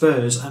with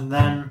Spurs and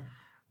then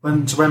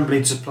went to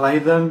Wembley to play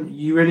them.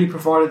 You really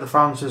provided the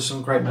fans with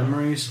some great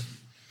memories.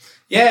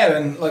 Yeah,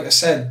 and like I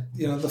said,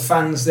 the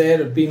fans there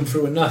have been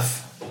through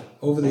enough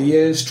over the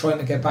years trying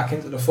to get back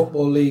into the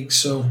Football League.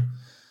 So,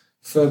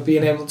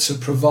 being able to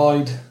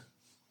provide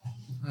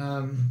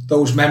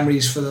those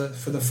memories for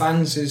the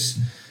fans is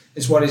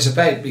what it's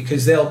about,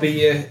 because they'll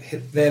be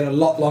there a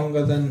lot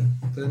longer than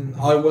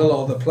I will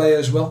or the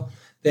players will.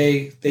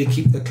 They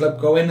keep the club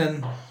going,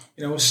 and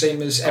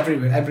same as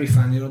every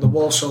fan. The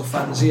Walsall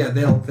fans here,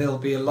 they'll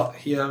be a lot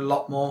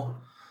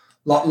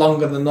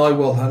longer than I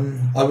will,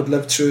 and I would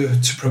love to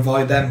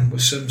provide them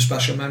with some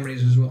special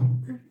memories as well.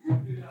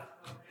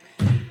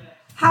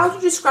 How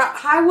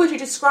would you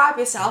describe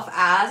yourself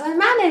as a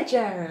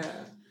manager?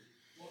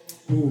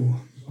 Ooh,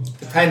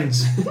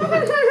 depends.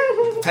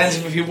 Depends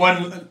if you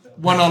won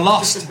or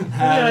lost.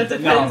 It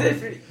depends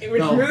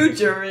which mood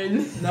you're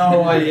in.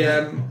 No,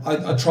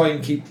 I try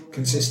and keep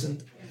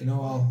consistent.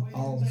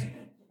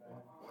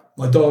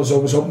 My door's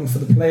always open for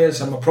the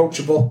players. I'm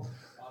approachable.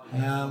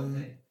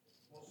 I'm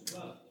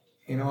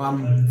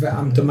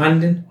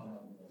demanding.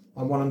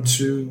 I want them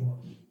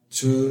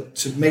to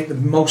make the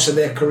most of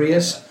their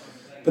careers,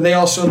 but they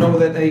also know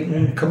that they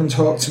can come and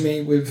talk to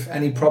me with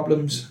any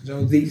problems.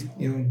 So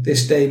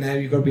this day now,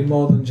 you've got to be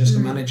more than just a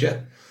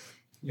manager.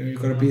 You've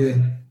got to be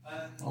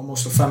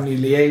almost a family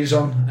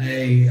liaison,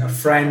 a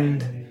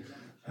friend,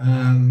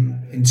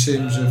 in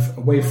terms of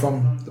away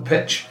from the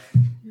pitch.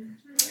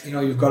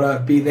 You've got to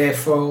be there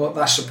for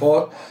that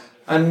support,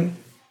 and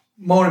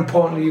more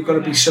importantly, you've got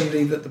to be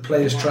somebody that the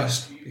players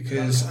trust,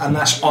 and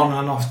that's on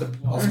and off the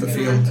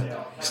field.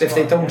 So if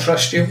they don't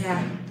trust you,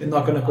 they're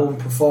not going to go and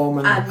perform,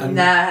 and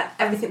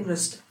everything will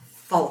just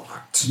fall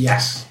apart.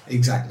 Yes,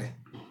 exactly.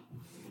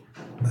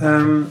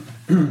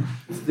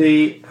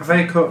 The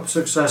FA Cup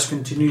success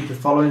continued the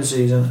following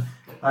season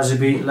as you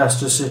beat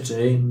Leicester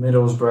City,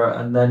 Middlesbrough,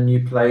 and then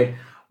you played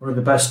one of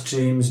the best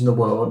teams in the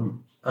world,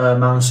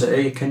 Man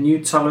City. Can you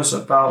tell us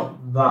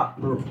about that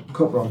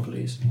cup run,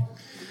 please?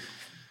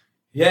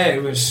 Yeah,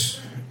 it was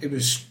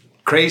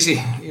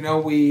crazy.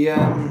 We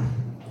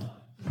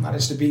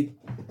managed to beat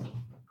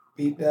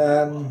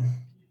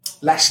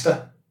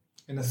Leicester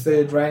in the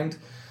third round,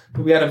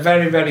 but we had a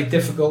very, very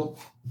difficult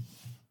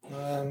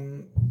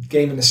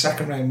game in the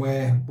second round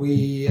where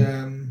we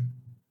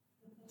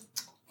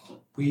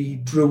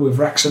drew with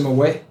Wrexham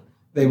away.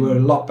 They were a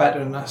lot better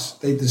than us.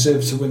 They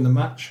deserved to win the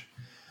match.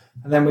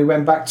 And then we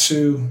went back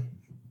to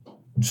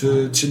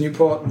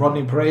Newport and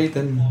Rodney Parade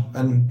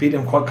and beat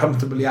them quite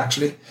comfortably,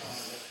 actually.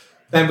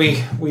 Then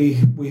we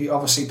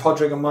obviously,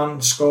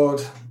 Podrigaman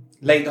scored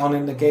late on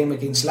in the game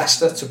against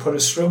Leicester to put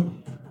us through.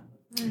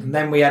 And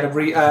then we had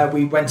we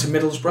went to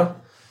Middlesbrough.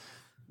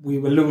 We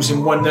were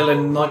losing 1-0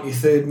 in the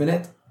 93rd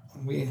minute.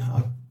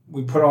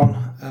 We put on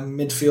a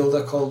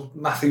midfielder called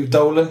Matthew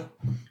Dolan,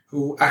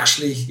 who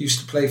actually used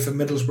to play for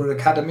Middlesbrough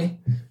Academy.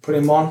 Put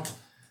him on,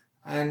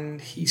 and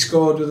he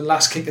scored with the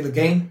last kick of the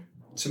game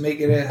to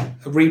make it a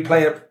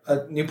replay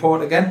at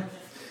Newport again.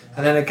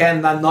 And then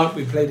again that night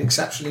we played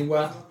exceptionally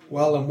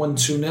well and won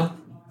 2-0.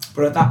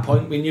 But at that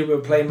point we knew we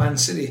were playing Man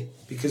City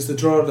because the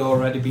draw had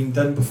already been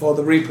done before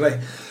the replay.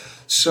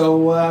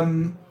 So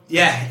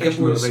it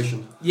was.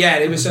 Yeah,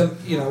 it was.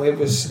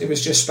 It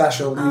was just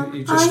special.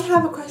 You just, I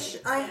have a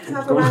question.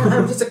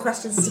 Just a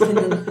question sticking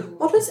in.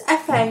 What does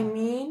FA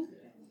mean?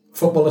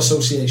 Football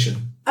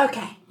Association.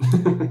 Okay.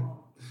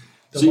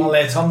 You're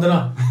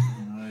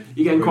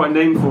getting quite a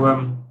name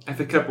for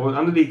FA Cup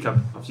and the League Cup.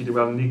 Obviously, you did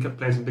well in the League Cup,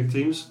 playing some big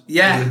teams.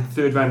 Yeah. The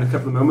third round, a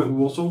couple of moment with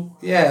Walsall.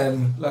 Yeah,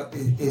 and look,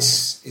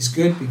 it's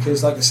good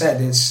because, like I said,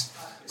 it's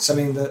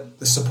something that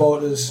the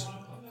supporters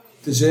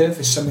deserve.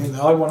 It's something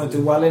that I want to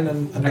do well in,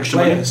 and the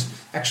players.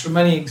 Extra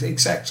money,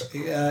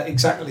 exactly,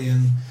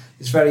 and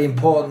it's very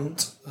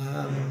important,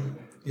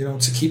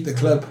 to keep the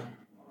club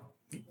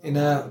in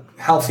a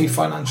healthy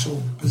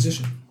financial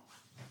position.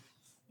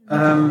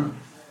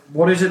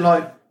 What is it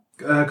like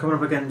coming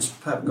up against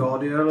Pep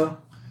Guardiola?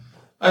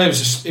 It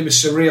was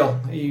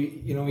surreal.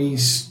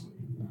 He's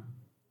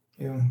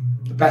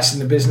the best in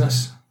the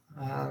business.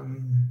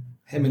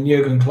 Him and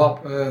Jurgen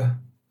Klopp are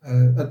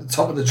at the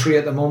top of the tree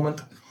at the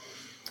moment.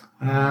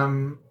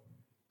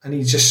 And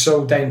he's just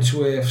so down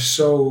to earth,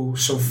 so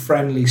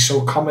friendly,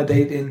 so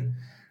accommodating,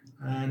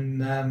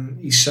 and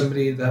he's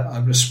somebody that I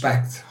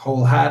respect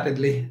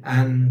wholeheartedly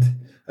and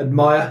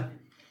admire.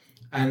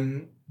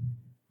 And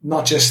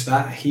not just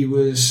that, he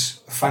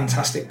was a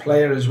fantastic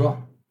player as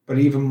well. But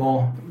even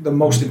more, the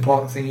most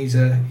important thing, he's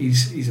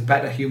a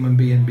better human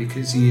being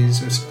because he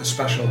is a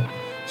special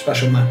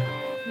man.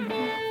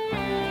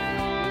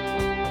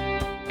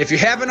 If you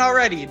haven't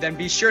already, then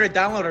be sure to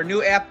download our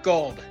new app,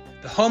 Gold,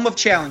 the home of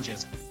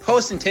challenges.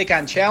 Post and take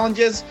on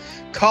challenges,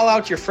 call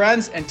out your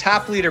friends, and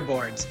top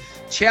leaderboards.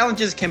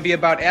 Challenges can be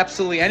about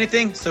absolutely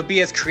anything, so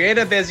be as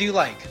creative as you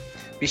like.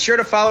 Be sure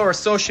to follow our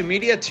social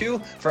media too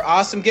for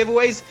awesome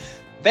giveaways.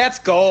 That's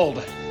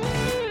gold.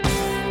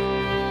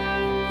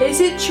 Is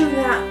it true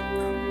that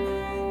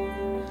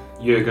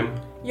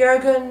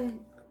Jurgen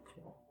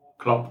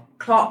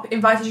Klopp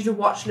invited you to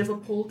watch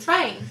Liverpool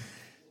train?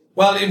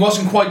 Well, it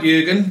wasn't quite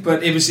Jurgen,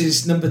 but it was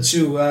his number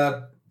 2,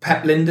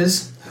 Pep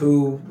Linders,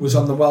 who was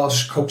on the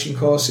Welsh coaching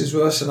courses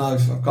with us, and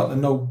I've got to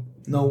know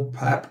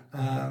Pep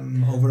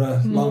over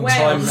a long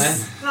time now.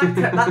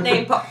 That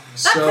name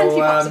pops up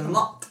a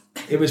lot.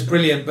 it was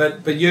brilliant.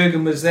 But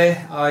Jürgen was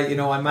there.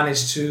 I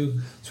managed to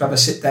have a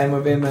sit down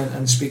with him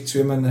and speak to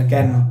him. And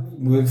again,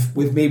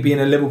 with me being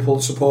a Liverpool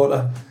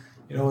supporter,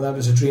 that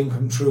was a dream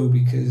come true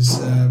because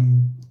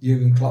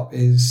Jürgen Klopp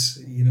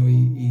is,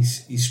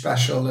 he's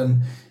special.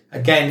 And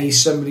again,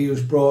 he's somebody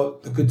who's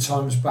brought the good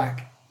times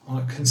back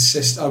on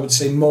I would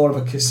say more of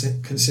a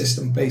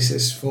consistent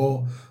basis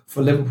for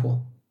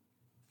Liverpool.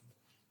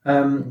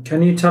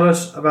 Can you tell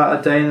us about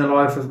a day in the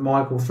life of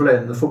Michael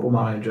Flynn, the football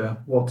manager?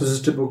 What does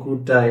a typical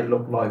day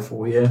look like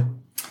for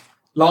you?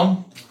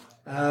 Long.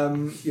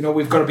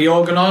 We've got to be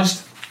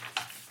organised.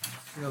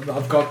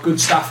 I've got good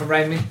staff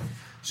around me,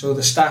 so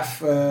the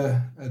staff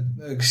are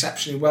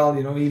exceptionally well.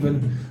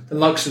 Even the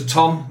likes of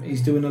Tom,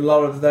 he's doing a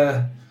lot of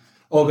the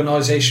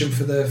organisation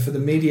for the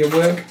media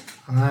work.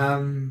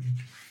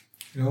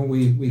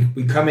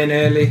 We come in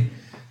early,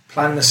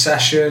 plan the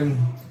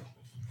session.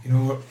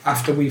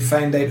 After we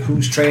find out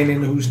who's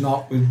training, who's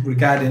not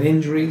regarding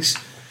injuries,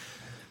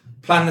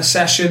 plan the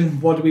session.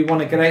 What do we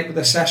want to get out of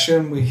the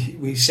session?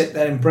 We sit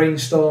there and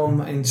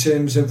brainstorm in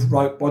terms of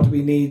what do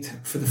we need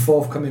for the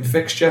forthcoming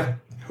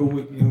fixture?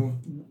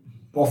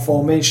 What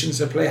formations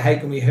to play? How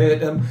can we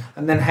hurt them?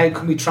 And then how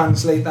can we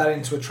translate that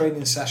into a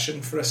training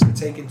session for us to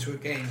take into a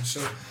game?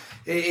 So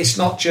it's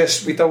not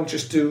just we don't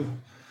just do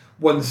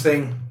one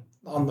thing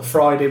on the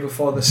Friday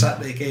before the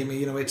Saturday game.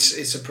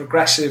 It's a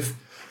progressive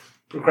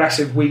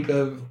week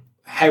of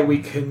how we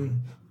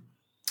can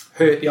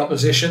hurt the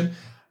opposition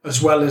as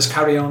well as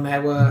carry on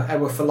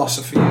our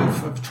philosophy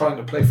of trying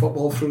to play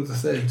football through the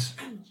thirds.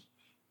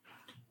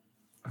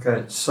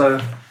 Okay,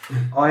 so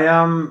I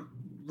am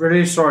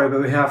really sorry,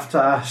 but we have to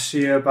ask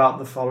you about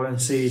the following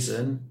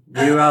season.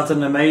 You had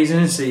an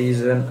amazing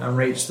season and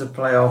reached the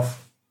playoff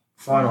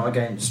final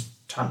against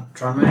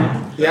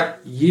Tranmere.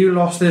 Yep. You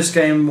lost this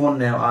game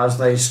 1-0 as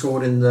they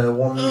scored in the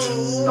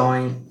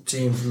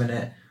 119th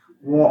minute.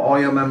 What are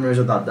your memories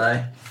of that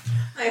day?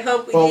 I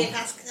hope we didn't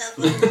ask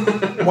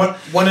that.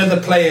 One of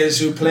the players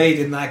who played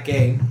in that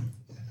game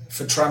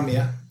for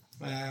Tranmere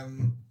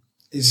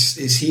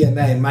is here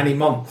now,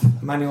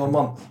 Emmanuel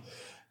Month.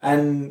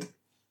 And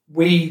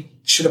we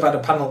should have had a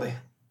penalty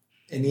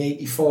in the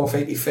 84th,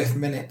 85th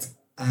minute.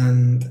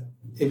 And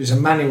it was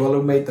Emmanuel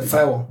who made the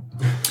foul.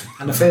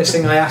 And the first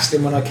thing I asked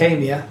him when I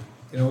came here,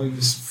 he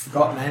was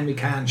forgotten and we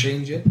can't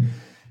change it.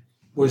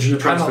 Was it a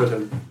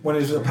penalty?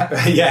 Was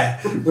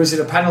it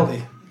a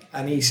penalty?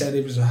 And he said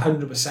it was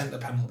 100% a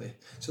penalty.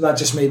 So that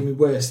just made me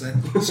worse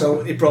then.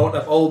 So it brought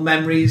up old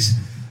memories.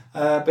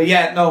 I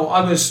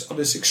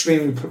was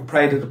extremely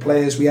proud of the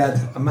players. We had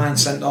a man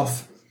sent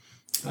off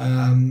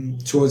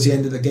towards the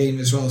end of the game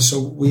as well. So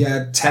we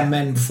had 10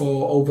 men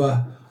for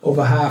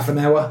over half an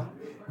hour.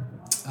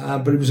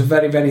 But it was a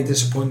very, very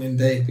disappointing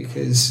day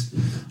because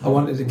I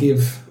wanted to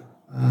give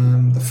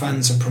the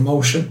fans a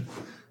promotion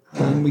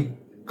and we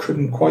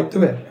couldn't quite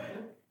do it.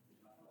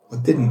 Or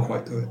didn't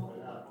quite do it.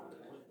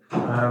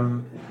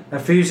 A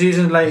few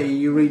seasons later,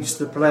 you reached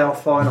the playoff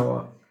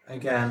final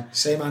again.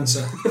 Same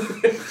answer.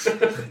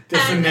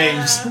 Different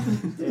names.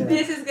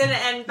 This is going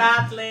to end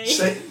badly.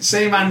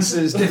 Same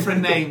answers,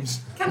 different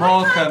names.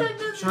 Markham.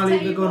 Shall I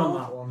leave the gun on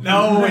that one?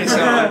 No, it's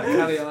alright.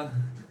 Carry on.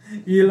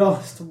 You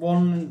lost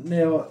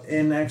 1-0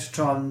 in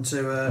extra time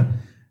to a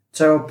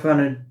terrible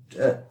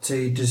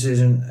penalty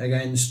decision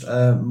against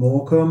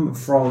Morecambe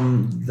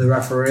from the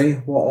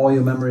referee. What are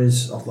your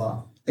memories of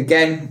that?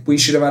 Again, we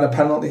should have had a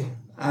penalty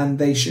and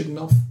they shouldn't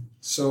have.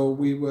 So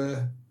we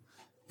were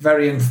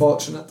very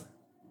unfortunate.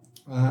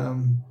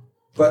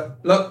 But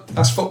look,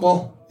 that's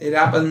football. It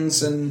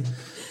happens and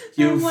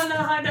I want to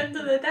hide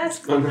under the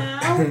desk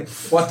now.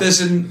 What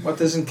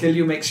doesn't kill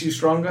you makes you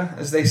stronger,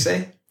 as they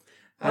say.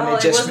 And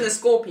it wasn't a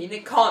scorpion.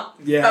 It can't.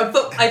 Yeah.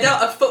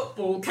 A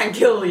football can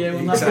kill you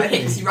unless it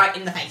hits you right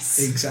in the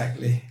face.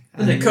 Exactly.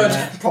 And it could,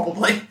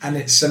 probably. And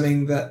it's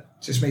something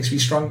that just makes me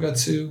stronger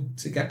to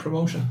get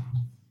promotion.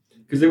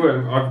 Because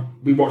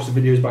we watched the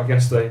videos back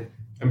yesterday,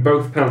 and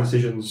both penalty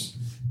decisions,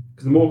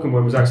 because the Morecambe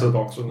one was outside the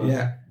box, wasn't it?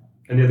 Yeah.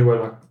 And the other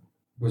one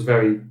was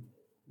very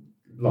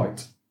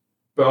light.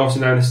 But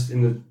obviously now I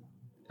don't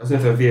know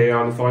if they're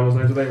VAR in the finals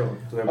now, do they?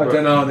 I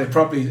don't know. They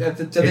probably do.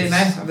 They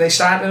now? Have they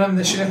started them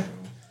this year?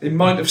 They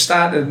might have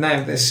started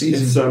now this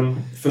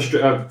season. It's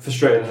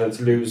frustrating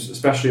to lose,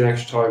 especially in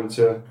extra time,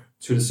 to a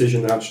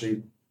decision that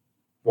actually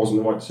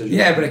wasn't the right decision.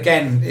 Yeah, but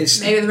again,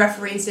 it's maybe the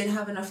referees didn't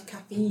have enough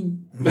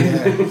caffeine.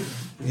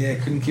 Yeah,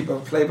 couldn't keep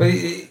up play. But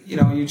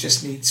you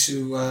just need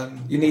to.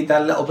 You need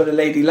that little bit of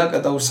lady luck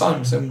at those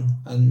times,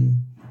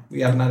 and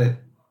we haven't had it.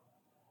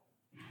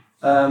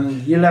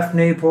 You left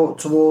Newport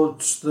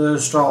towards the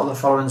start of the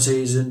following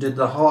season. Did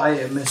the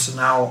heartache of missing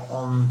out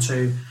on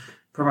 2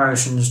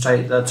 promotions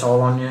take their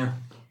toll on you?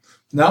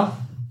 No,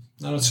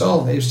 not at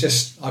all. It was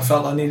just I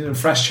felt I needed a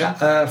fresh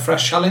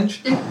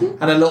challenge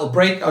and a little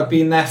break. I'd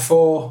been there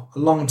for a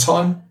long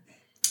time,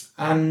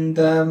 and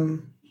I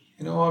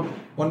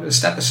wanted to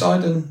step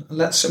aside and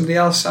let somebody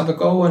else have a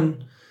go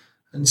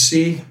and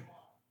see,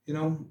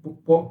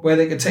 where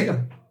they could take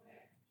them.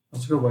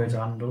 That's a good way to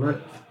handle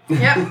it.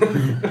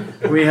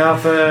 Yep. We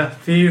have a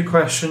few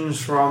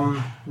questions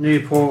from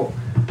Newport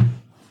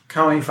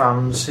County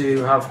fans who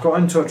have got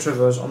in touch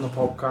with us on the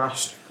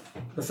podcast.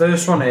 The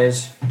first one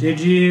is,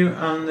 did you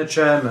and the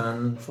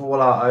chairman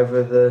fall out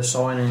over the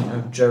signing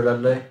of Joe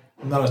Ledley?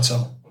 Not at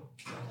all.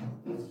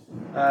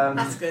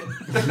 That's good.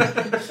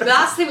 The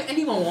last thing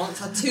anyone wants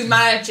are two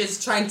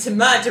managers trying to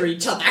murder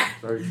each other.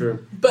 Very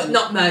true. But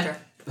not murder.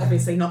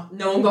 Obviously not.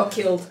 No one got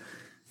killed.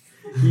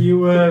 You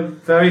were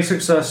very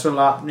successful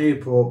at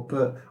Newport,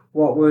 but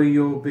what were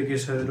your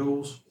biggest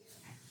hurdles?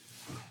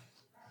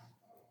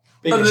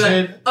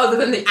 Other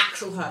than the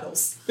actual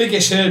hurdles.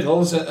 Biggest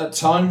hurdles at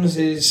times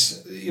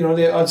is,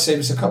 I'd say it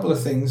was a couple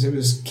of things. It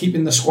was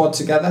keeping the squad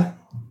together,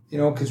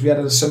 because we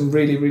had some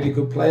really, really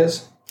good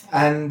players.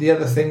 And the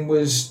other thing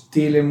was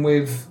dealing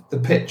with the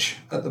pitch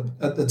at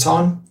the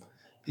time,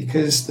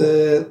 because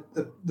the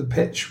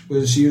pitch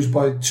was used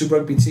by 2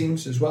 rugby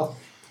teams as well.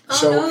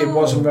 It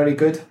wasn't very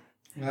good.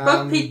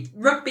 Rugby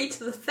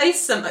to the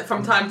face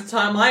from time to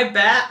time, I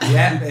bet.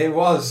 Yeah, it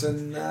was.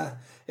 And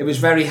it was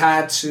very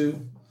hard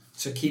to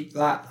keep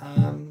that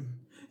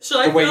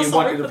the way you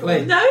wanted to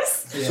play. Yeah.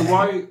 So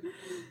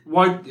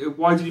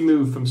why did you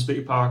move from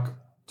Splitty Park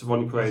to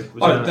Rodney Parade?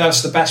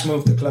 That's the best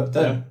move the club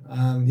done.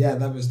 Yeah,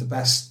 that was the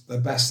best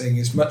thing.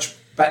 It's much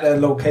better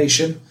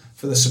location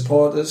for the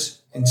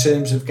supporters in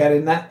terms of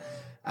getting that,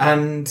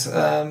 and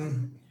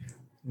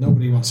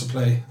nobody wants to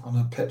play on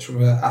a pitch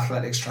with an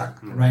athletics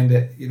track around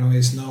it.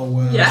 There's no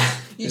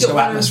there's no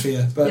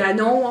atmosphere. But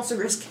no one wants to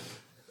risk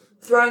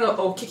throwing up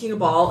or kicking a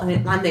ball and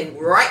it landing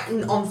right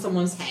on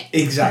someone's head.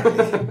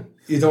 Exactly.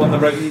 You don't want the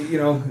rugby,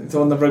 don't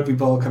want the rugby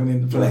ball coming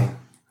into play.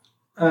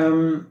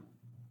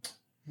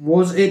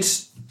 Was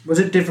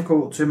it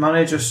difficult to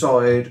manage a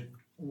side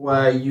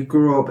where you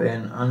grew up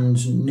in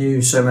and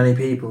knew so many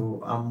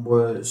people and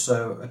were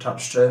so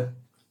attached to?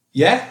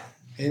 Yeah,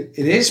 it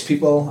is.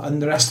 People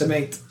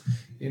underestimate.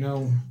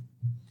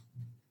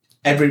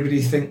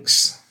 Everybody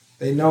thinks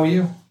they know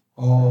you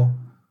or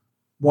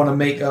want to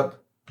make up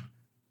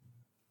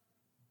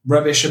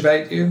rubbish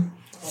about you,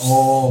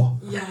 or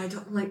I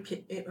don't like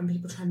it when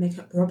people try and make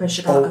up rubbish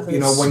about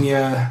others. When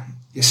you're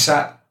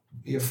sat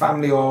your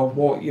family or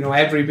what,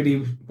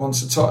 everybody wants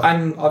to talk,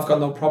 and I've got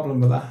no problem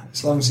with that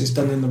as long as it's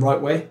done in the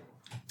right way.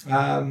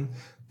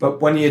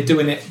 But when you're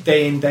doing it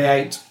day in,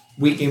 day out,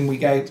 week in,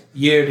 week out,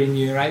 year in,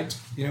 year out,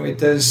 it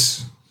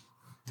does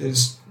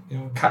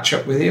catch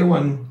up with you,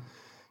 and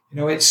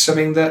it's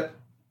something that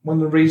one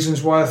of the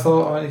reasons why I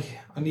thought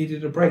I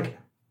needed a break.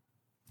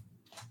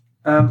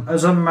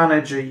 As a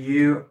manager,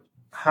 you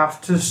have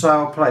to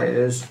sell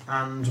players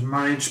and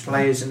manage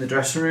players in the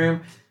dressing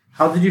room.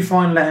 How did you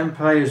find letting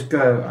players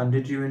go, and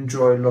did you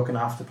enjoy looking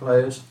after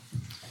players?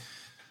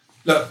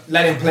 Look,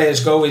 letting players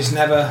go is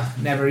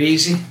never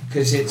easy,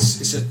 because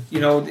it's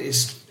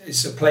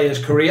a player's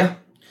career,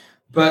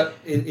 but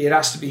it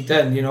has to be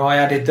done. I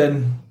had it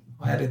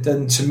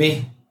done to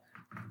me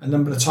a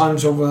number of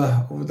times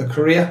over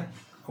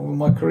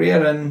my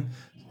career, and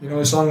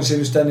as long as it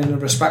was done in a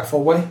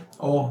respectful way,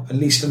 or at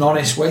least an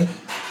honest way,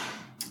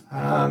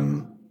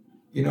 then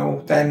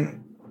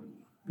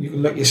you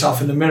can look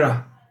yourself in the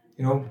mirror.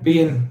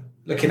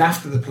 Looking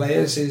after the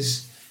players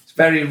is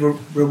very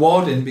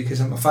rewarding, because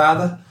I'm a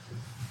father.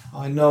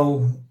 I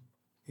know,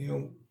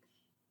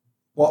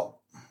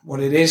 what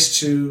it is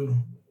to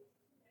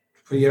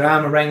put your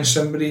arm around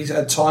somebody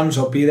at times,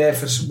 or be there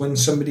for when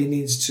somebody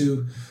needs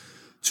to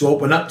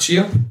open up to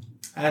you.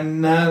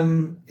 And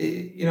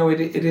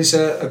it is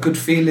a good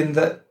feeling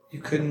that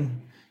you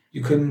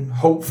can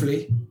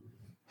hopefully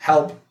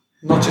help,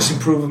 not just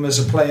improve them as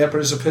a player, but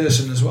as a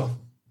person as well.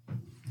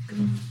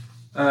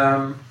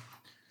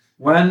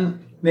 When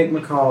Mick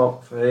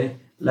McCarthy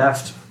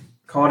left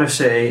Cardiff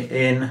City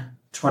in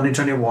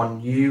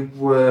 2021, you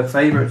were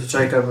favourite to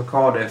take over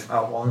Cardiff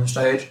at one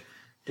stage.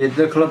 Did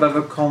the club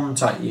ever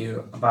contact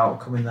you about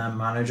becoming their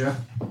manager?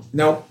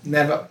 No,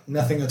 never.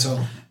 Nothing at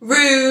all.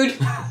 Rude.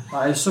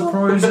 That is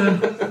surprising.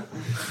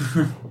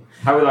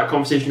 How would that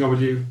conversation go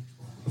with you?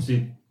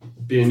 Obviously,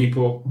 being a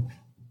Newport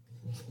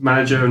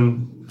manager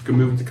and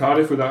moving to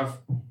Cardiff, would that have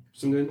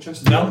some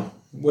interest? No,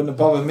 wouldn't have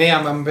bothered me.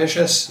 I'm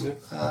ambitious.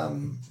 Yeah.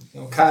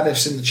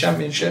 Cardiff's in the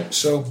Championship,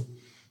 so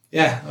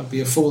yeah, I'd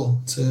be a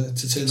fool to turn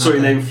that Saw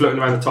your down. name floating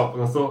around the top,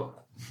 and I thought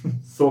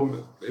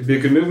it'd be a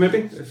good move, maybe,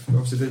 if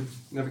obviously they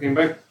never came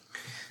back.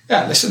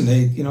 Yeah, listen,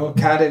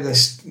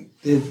 Cardiff,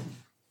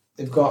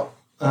 they've got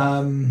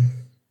a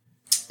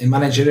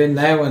manager in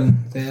now,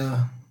 and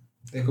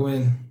they're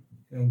going.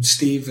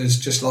 Steve has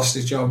just lost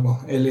his job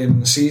earlier in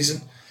the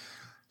season,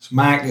 so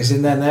Mark is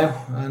in there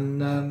now,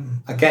 and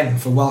again,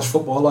 for Welsh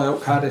football, I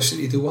hope Cardiff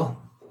City do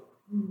well.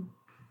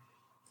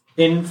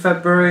 In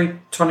February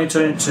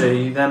 2022,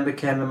 you then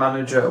became the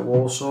manager at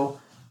Walsall.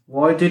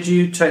 Why did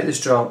you take this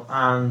job,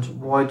 and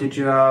why did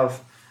you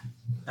have?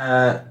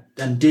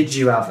 And did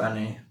you have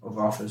any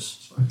other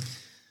offers?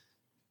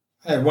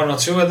 I had one or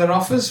two other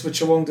offers,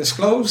 which I won't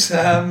disclose.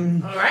 All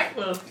right,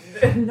 well,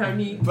 no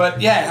need.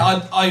 But yeah,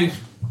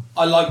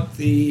 I liked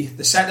the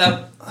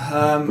setup.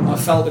 I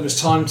felt it was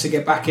time to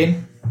get back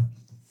in.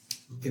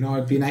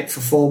 I'd been out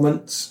for 4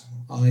 months.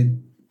 I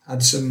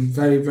had some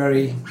very,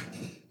 very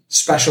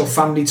special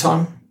family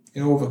time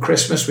over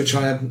Christmas, which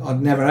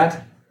I've never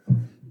had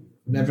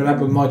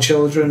with my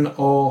children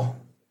or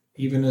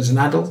even as an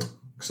adult,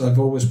 because I've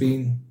always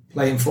been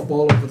playing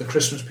football over the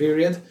Christmas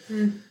period.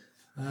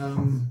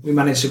 We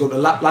managed to go to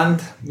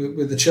Lapland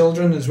with the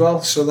children as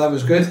well, so that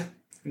was good.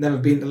 Never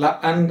been to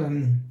Lapland,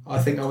 and I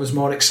think I was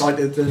more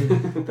excited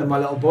than my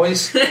little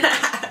boys.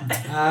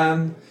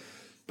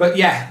 But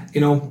yeah,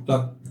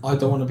 look, I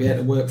don't want to be out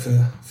of work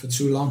for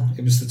too long.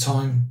 It was the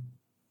time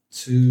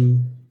to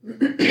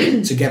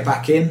get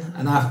back in,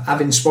 and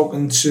having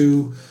spoken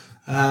to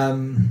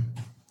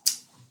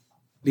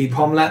Lee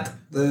Pomlet,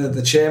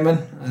 the chairman,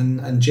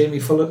 and Jamie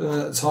Fullerton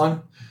at the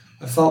time,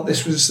 I felt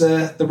this was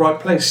the right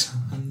place,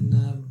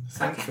 and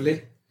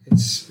thankfully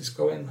it's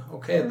going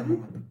okay at the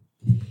moment.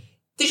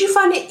 Did you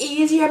find it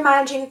easier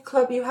managing a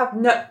club you have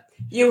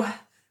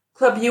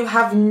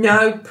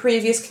no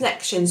previous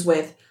connections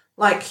with,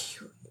 like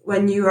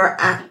when you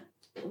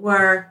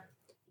were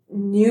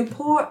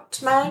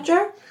Newport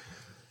manager?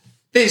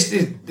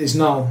 It's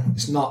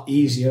not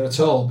easier at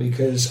all,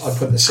 because I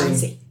put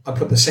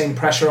the same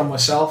pressure on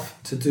myself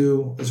to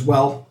do as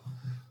well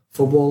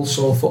for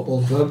Walsall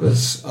Football Club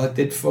as I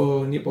did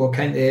for Newport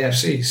County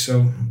AFC.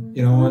 So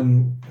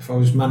and if I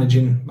was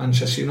managing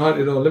Manchester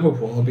United or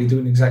Liverpool, I'd be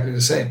doing exactly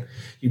the same.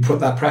 You put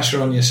that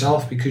pressure on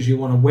yourself because you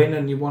want to win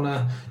and you want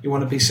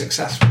to be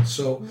successful.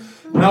 So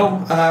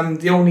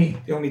the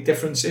only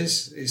difference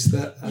is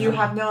that you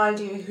have no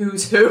idea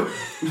who's who.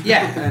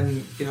 Yeah,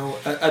 and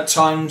at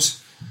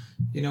times,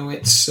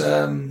 it's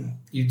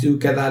you do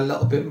get that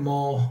little bit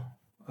more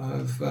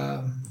of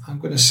I'm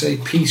going to say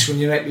peace when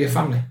you're out with your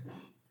family.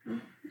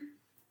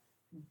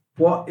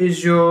 What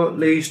is your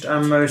least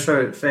and most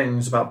favourite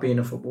things about being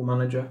a football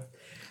manager?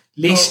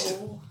 Least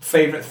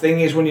favourite thing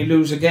is when you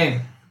lose a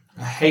game.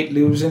 I hate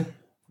losing.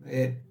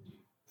 It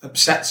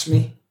upsets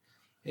me.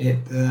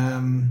 It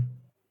can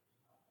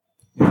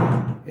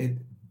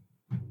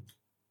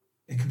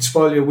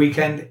spoil your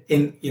weekend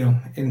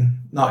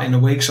not in a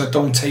way, because I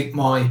wouldn't take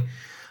my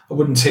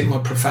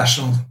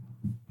professional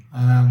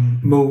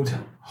mood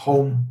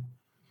home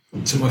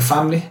to my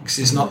family, because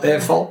it's not their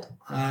fault.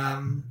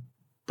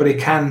 But it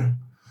can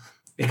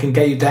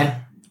get you down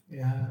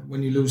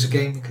when you lose a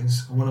game,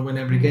 because I want to win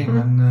every game,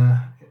 and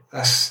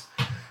that's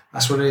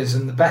what it is.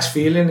 And the best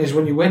feeling is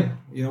when you win.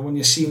 When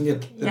you're seeing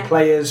the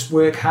players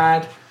work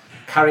hard,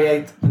 carry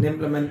out and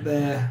implement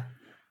the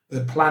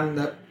plan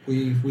that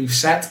we've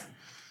set,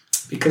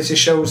 because it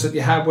shows that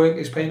your hard work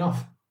is paying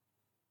off.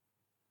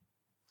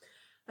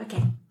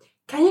 Okay.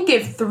 Can you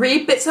give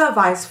 3 bits of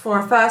advice for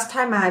a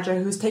first-time manager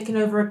who's taken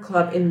over a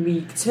club in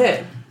League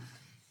 2?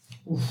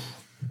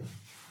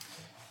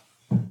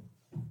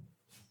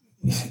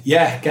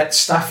 Yeah, get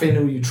staff in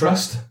who you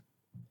trust.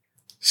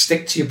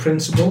 Stick to your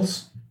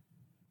principles.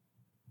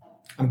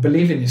 And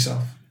believe in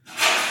yourself.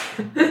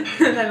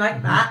 I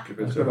like that.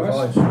 Good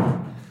advice.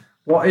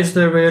 What is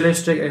the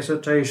realistic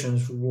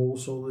expectations for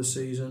Walsall this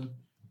season?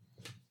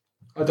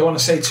 I don't want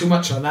to say too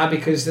much on that,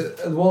 because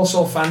the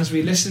Walsall fans will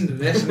be listening to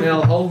this and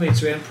they'll hold me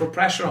to it and put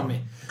pressure on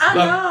me.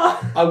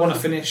 I want to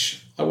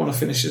finish. I want to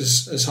finish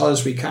as high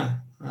as we can.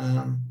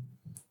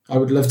 I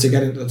would love to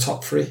get into the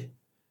top 3.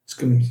 It's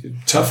going to be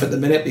tough at the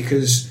minute,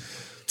 because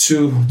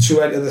two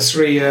out of the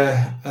 3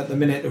 at the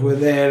minute who are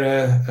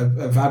there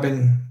have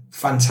having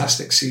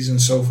fantastic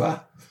seasons so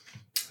far.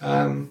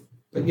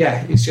 But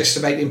yeah, it's just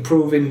about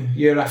improving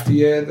year after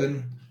year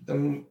than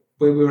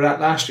where we were at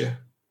last year.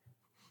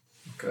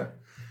 Okay.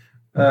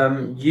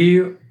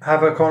 You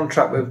have a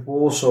contract with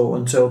Walsall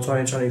until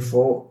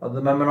 2024 at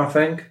the moment, I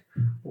think.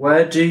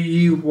 Where do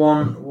you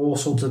want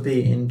Walsall to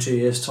be in 2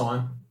 years'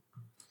 time?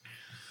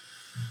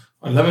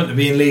 I'd love it to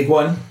be in League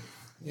One.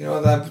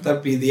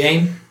 That'd be the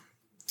aim.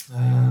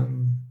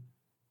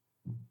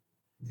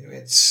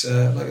 It's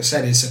like I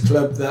said, it's a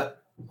club that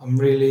I'm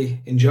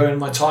really enjoying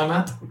my time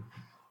at.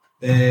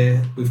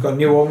 We've got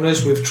new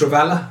owners with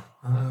Travella,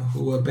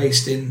 who are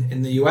based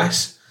in the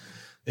US.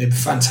 They're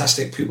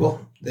fantastic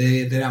people.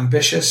 They're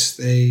ambitious.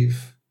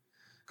 They've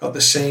got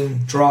the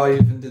same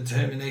drive and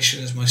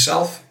determination as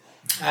myself.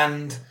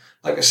 And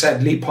like I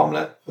said, Lee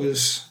Pomlet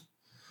was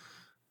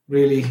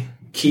really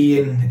key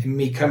in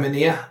me coming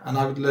here, and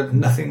I would love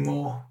nothing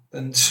more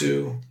than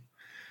to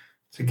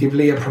give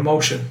Lee a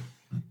promotion.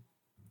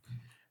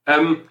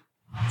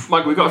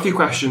 Mike, we've got a few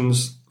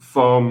questions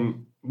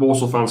from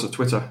Walsall fans at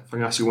Twitter, if I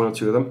can ask you 1 or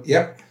 2 of them.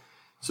 Yep.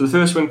 So the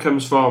first one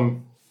comes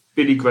from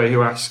Billy Gray,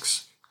 who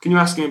asks, can you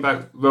ask him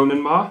about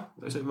Ronan Maher?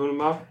 Is it Ronan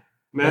Maher?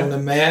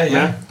 Ronan Maher,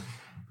 yeah.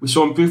 We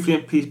saw him briefly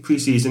in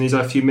pre-season. He's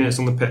had a few minutes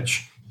on the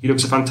pitch. He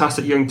looks a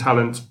fantastic young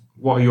talent.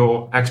 What are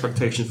your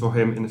expectations for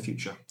him in the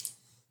future?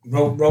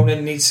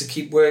 Ronan needs to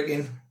keep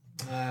working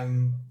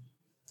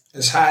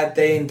as hard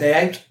day in,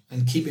 day out,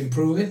 and keep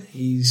improving.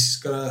 He's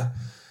got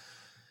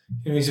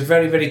he's a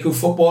very, very good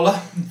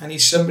footballer, and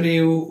he's somebody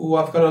who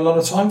I've got a lot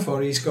of time for.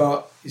 He's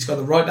got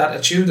the right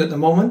attitude at the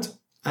moment,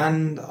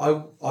 and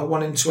I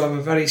want him to have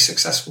a very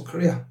successful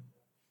career.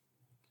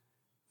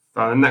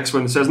 The next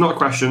one says, not a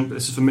question, but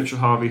this is from Mitchell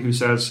Harvey, who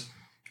says,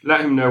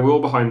 let him know we're all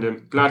behind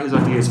him. Glad his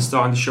ideas are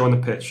starting to show on the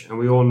pitch, and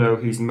we all know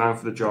he's the man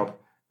for the job.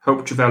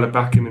 Hope Travella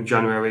back him in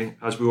January,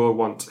 as we all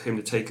want him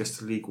to take us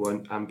to League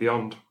One and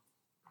beyond.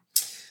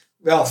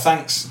 Well,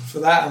 thanks for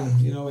that.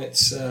 And you know, it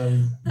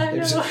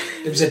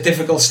was a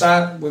difficult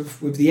start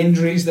with the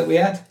injuries that we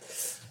had.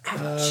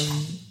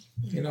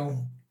 You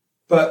know,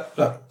 but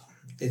look,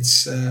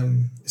 it's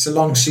a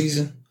long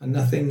season, and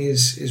nothing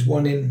is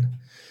won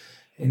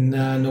in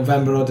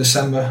November or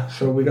December.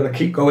 So we've got to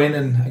keep going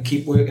and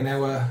keep working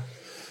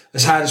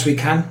as hard as we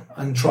can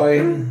and try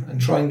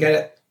and get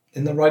it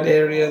in the right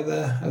area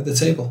of the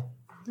table.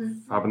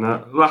 And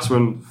the last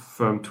one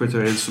from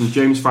Twitter is from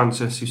James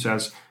Francis, who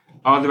says,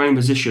 "Are there any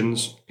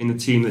positions in the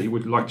team that you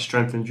would like to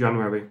strengthen in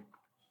January?"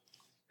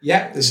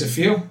 Yeah, there's a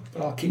few,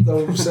 but I'll keep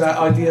those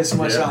ideas to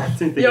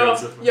myself.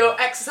 You're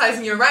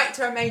exercising your right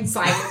to remain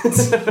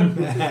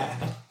silent.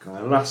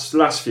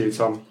 Last few,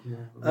 Tom.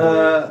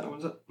 That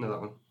was it? No, that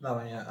one. That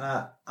one,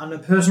 yeah. And a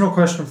personal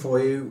question for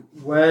you: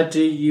 where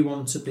do you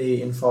want to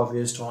be in 5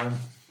 years' time?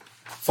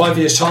 5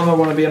 years' time, I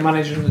want to be a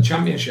manager in the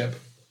Championship.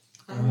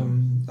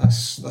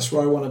 That's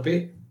where I want to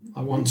be.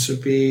 I want to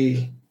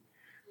be.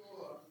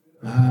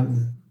 I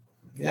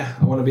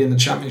want to be in the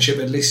Championship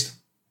at least.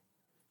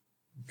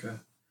 Okay.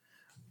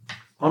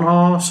 On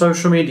our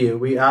social media,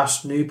 we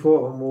asked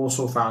Newport and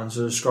Walsall fans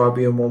to describe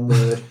you in one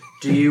word.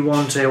 Do you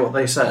want to hear what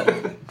they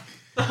said?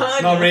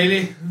 Not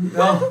really.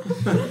 No.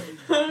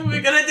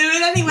 We're gonna do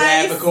it anyway.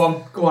 Yeah, but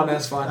go on.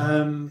 That's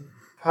fine.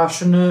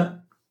 Passionate,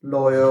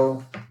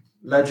 loyal,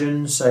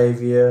 legend,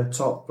 saviour,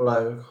 top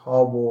bloke,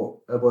 hard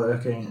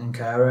working and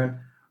caring.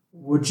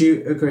 Would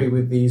you agree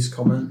with these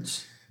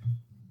comments?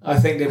 I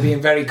think they're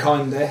being very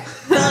kind there.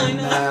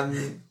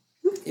 And,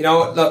 you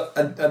know, look,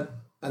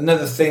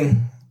 another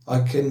thing I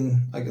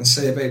can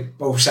say about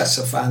both sets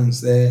of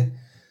fans, they're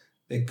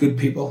good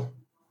people.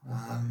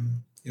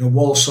 You know,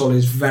 Walsall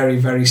is very,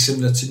 very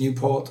similar to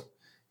Newport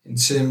in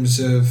terms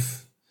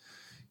of,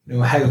 you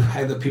know,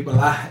 how the people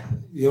are.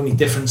 The only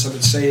difference I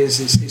would say is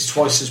it's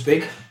twice as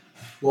big.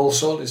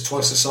 Walsall is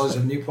twice the size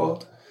of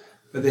Newport,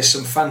 but there's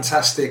some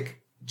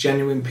fantastic,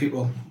 genuine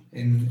people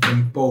in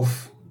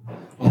both,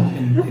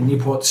 in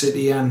Newport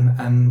City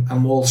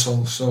and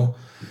Walsall. So,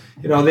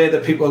 you know, they're the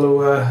people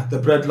who are the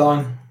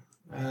breadline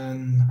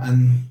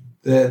and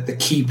the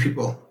key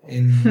people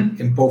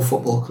in both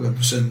football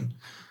clubs, and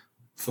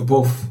for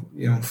both,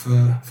 you know,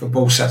 for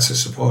both sets of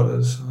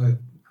supporters.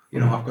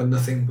 I've got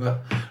nothing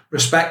but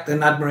respect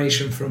and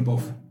admiration for them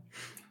both.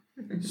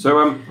 So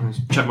I'll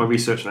check my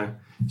research now.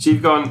 So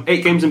you've gone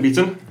 8 games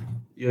unbeaten.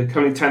 You're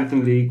currently 10th in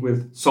the league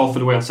with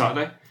Salford away on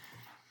Saturday.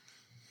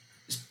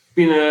 It's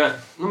been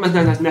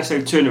not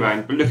necessarily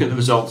turnaround, but looking at the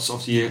results,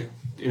 obviously you're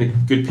in a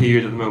good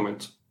period at the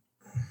moment.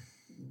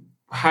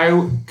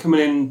 How, coming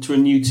into a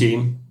new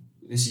team,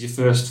 this is your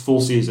first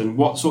full season,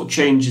 what sort of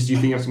changes do you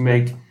think you have to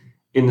make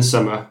in the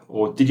summer,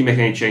 or did you make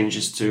any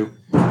changes to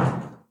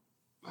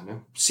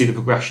see the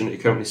progression that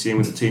you're currently seeing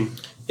with the team?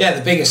 Yeah,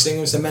 the biggest thing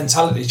was the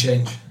mentality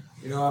change.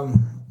 You know,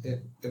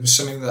 it was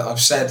something that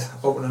I've said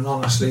open and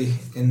honestly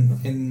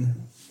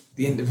in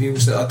the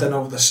interviews that I've done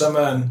over the summer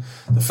and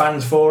the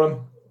fans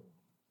forum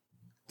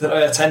that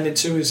I attended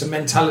to, is a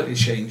mentality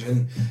change.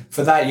 And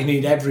for that, you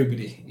need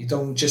everybody. You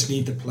don't just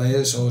need the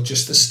players or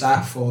just the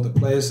staff or the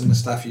players and the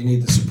staff. You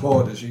need the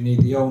supporters, you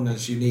need the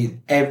owners, you need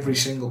every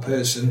single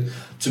person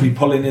to be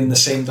pulling in the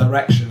same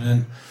direction.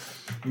 And,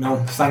 you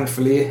know,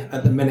 thankfully,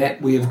 at the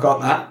minute, we have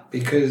got that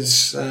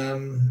because,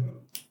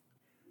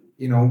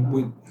 you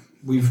know,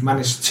 we've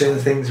managed to turn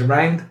things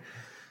around.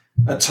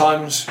 At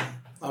times,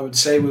 I would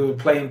say we were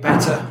playing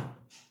better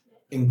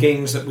in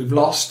games that we've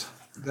lost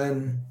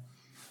than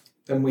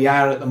we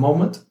are at the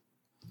moment,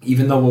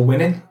 even though we're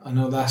winning. I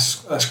know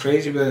that's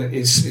crazy, but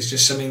it's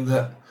just something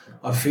that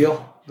I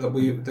feel that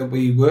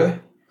we were,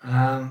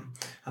 and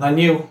I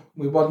knew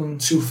we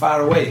wasn't too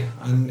far away,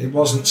 and it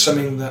wasn't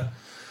something that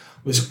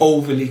was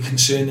overly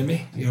concerning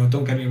me. You know,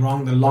 don't get me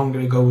wrong, the longer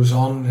it goes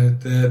on,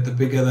 the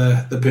bigger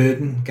the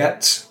burden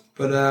gets.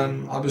 But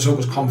I was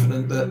always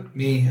confident that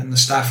me and the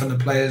staff and the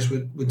players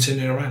would turn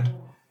it around.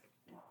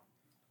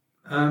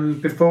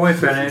 Before we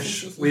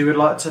finish, we would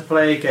like to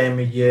play a game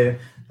with you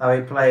that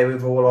we play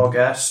with all our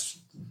guests.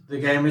 The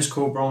game is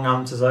called Wrong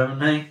Answers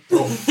Only.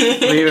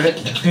 We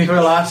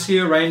will ask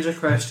you a range of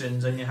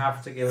questions and you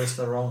have to give us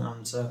the wrong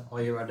answer.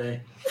 Are you ready?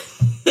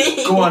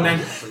 Go on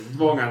then.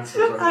 Wrong answer.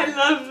 I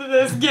love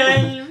this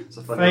game.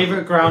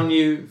 Favourite ground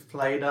you've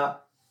played at?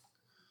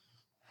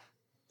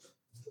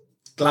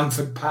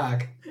 Glanford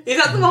Park. Is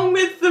that the one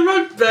with the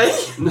rugby?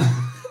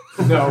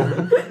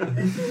 No.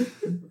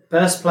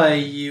 Best player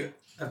you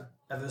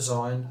ever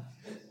signed?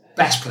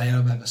 Best player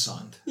I've ever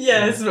signed.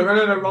 Yes, but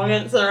remember, wrong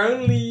answer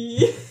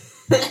only.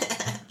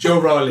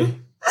 Joe Rowley.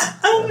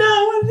 Oh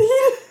no,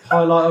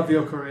 Highlight of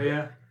your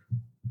career?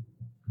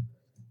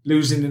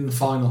 Losing in the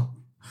final.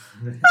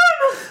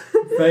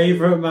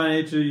 Favourite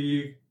manager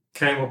you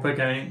came up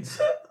against?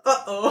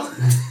 Uh-oh.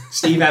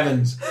 Steve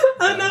Evans.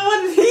 Oh no,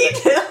 what did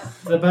he do?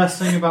 The best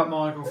thing about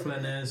Michael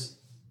Flynn is?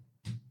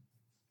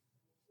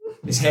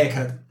 His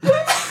haircut.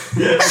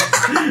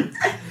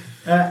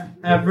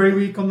 Every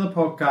week on the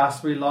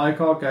podcast, we like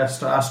our guests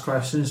to ask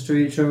questions to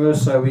each other.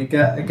 So we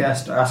get a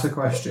guest to ask a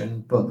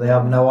question, but they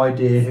have no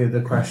idea who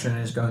the question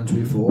is going to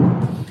be for.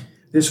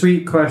 This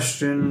week's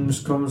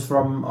questions comes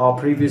from our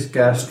previous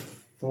guest,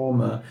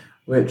 former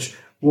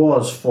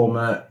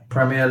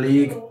Premier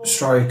League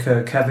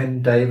striker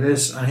Kevin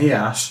Davis, and he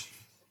asked,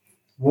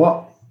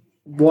 "What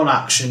one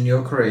action in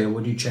your career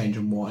would you change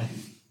and why?"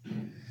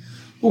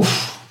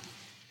 Oof.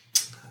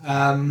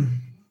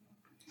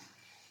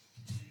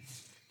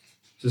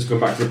 Just go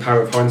back to the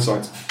power of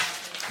hindsight.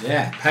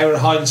 Yeah, power of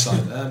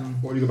hindsight.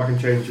 What would you go back and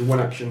change? Your one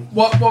action.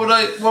 What would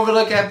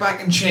I get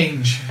back and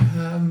change?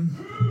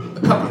 A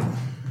couple,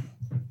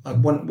 like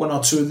one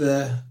or two of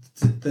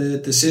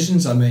the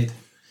decisions I made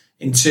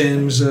in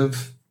terms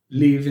of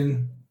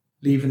leaving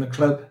a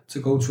club to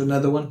go to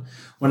another one.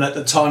 When at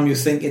the time you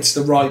think it's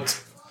the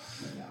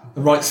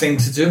right thing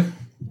to do,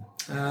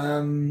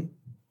 and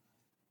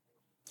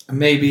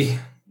maybe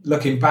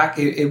looking back,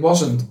 it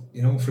wasn't.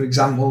 For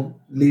example,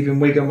 leaving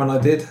Wigan when I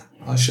did,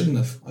 I shouldn't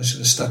have. I should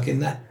have stuck in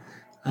there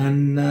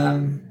and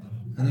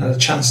had a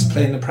chance to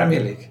play in the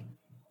Premier League.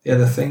 The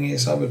other thing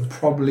is, I would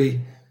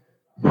probably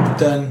have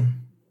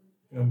done,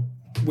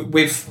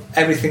 with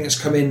everything that's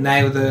come in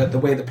now, the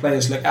way the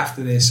players look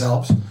after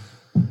themselves.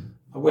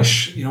 I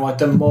wish, I'd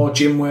done more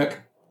gym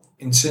work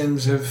in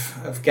terms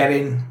of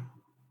getting,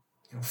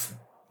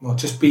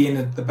 just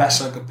being the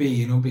best I could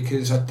be,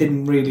 because I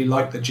didn't really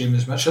like the gym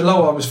as much.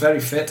 Although I was very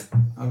fit.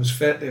 I was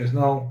fit. There was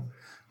no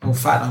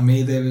fat on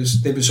me. There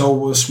was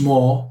always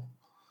more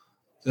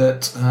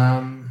that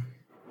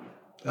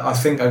I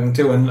think I can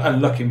do.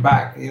 And looking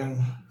back,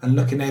 and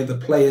looking how the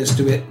players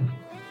do it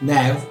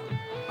now,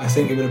 I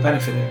think it would have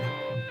benefited me.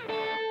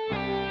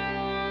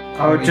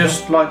 I would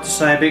just like to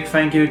say a big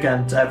thank you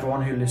again to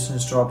everyone who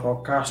listens to our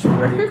podcast. We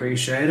really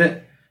appreciate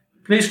it.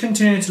 Please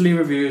continue to leave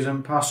reviews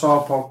and pass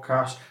our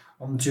podcast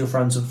on to your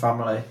friends and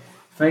family.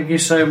 Thank you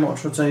so much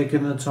for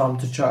taking the time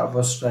to chat with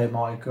us today,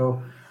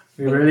 Michael.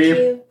 We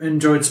really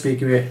enjoyed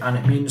speaking with you, and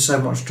it means so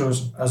much to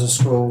us as a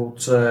school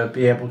to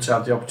be able to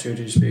have the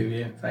opportunity to speak with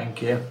you.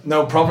 Thank you.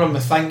 No problem.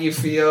 Thank you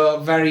for your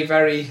very,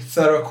 very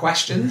thorough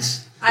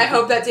questions. I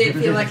hope that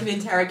didn't feel like an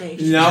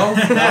interrogation. No.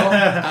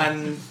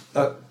 And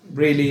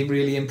really,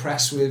 really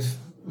impressed with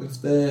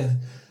the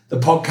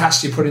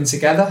podcast you're putting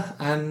together,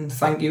 and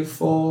thank you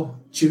for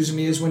choosing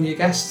me as one of your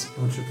guests.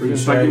 Much Thank you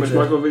appreciated. much,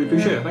 Michael. Really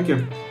appreciate it. Thank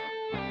you.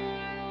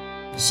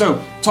 So,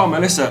 Tom,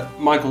 Alyssa,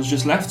 Michael's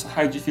just left.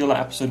 How did you feel that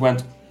episode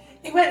went?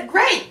 It went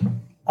great.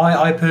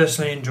 I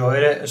personally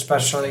enjoyed it,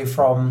 especially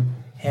from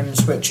him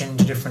switching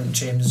to different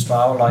teams as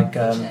well, like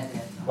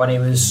when he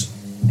was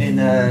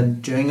in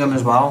Gillingham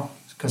as well,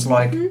 because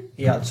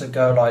he had to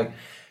go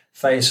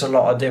face a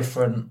lot of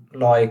different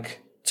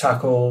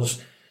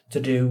tackles to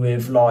do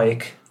with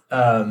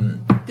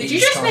Did you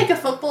just make a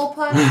football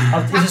pun?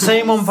 It's the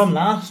same one from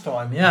last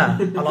time, yeah.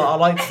 I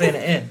like filling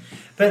it in,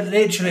 but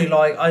literally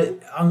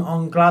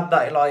I'm glad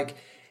that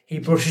he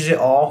brushes it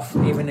off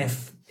even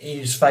if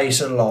he's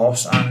faced a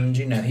loss, and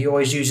he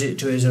always uses it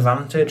to his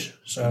advantage.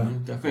 So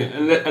definitely.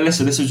 And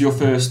Alyssa, this was your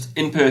first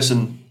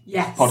in-person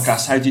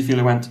podcast. How do you feel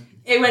it went?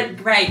 It went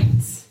great.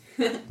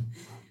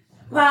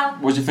 Well,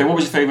 what was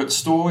your favourite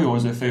story, or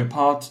was there a favourite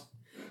part?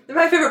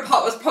 My favourite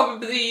part was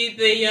probably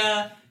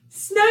the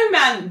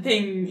snowman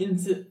thing.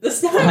 The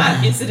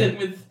snowman incident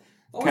with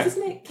what was his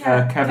name?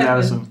 Kevin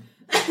Allison.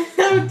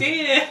 Oh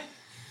dear.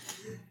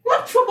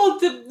 What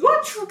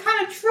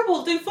kind of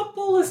trouble do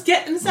footballers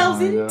get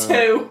themselves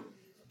into?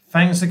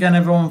 Thanks again,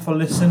 everyone, for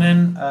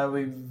listening.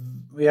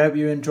 We hope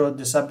you enjoyed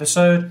this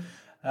episode.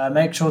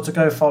 Make sure to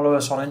go follow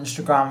us on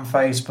Instagram,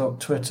 Facebook,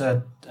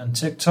 Twitter, and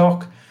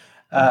TikTok,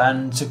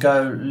 and to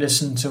go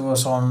listen to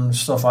us on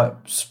stuff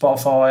like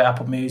Spotify,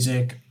 Apple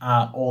Music,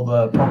 or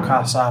the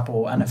podcast app,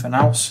 or anything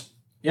else.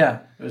 Yeah,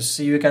 we'll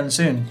see you again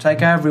soon. Take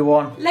care,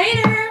 everyone.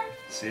 Later.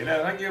 See you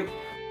later. Thank you.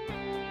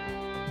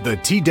 The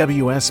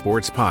TWS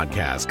Sports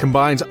Podcast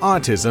combines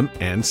autism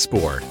and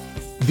sport.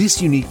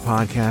 This unique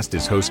podcast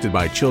is hosted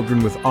by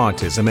children with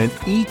autism, and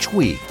each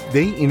week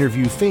they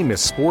interview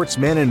famous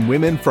sportsmen and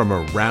women from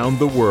around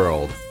the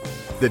world.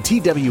 The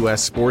TWS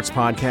Sports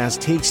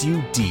Podcast takes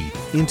you deep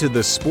into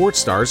the sports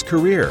star's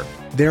career,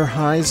 their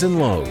highs and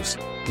lows,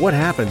 what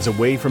happens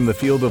away from the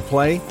field of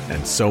play,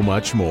 and so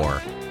much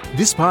more.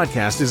 This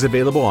podcast is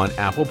available on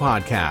Apple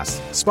Podcasts,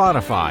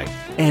 Spotify,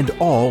 and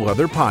all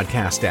other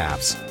podcast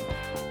apps.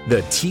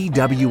 The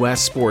TWS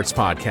Sports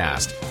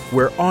Podcast,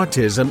 where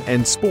autism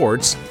and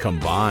sports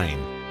combine.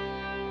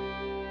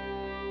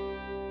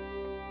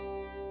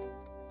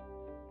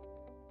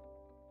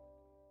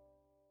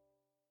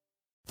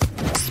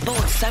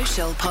 Sports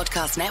Social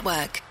Podcast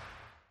Network.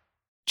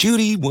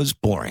 Judy was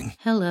boring.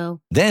 Hello.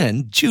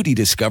 Then Judy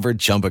discovered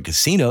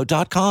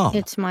ChumbaCasino.com.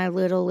 It's my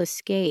little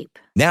escape.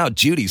 Now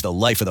Judy's the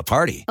life of the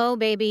party. Oh,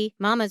 baby,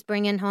 mama's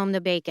bringing home the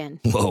bacon.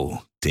 Whoa,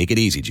 take it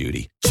easy,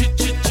 Judy.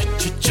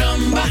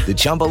 The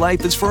Chumba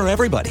life is for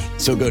everybody.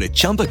 So go to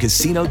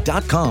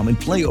ChumbaCasino.com and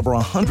play over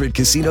 100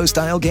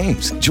 casino-style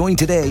games. Join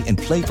today and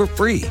play for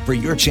free for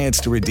your chance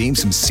to redeem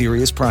some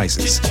serious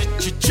prizes.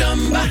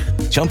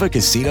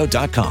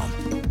 ChumbaCasino.com.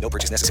 No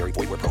purchase necessary.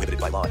 Void where prohibited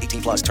by law.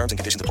 18 plus terms and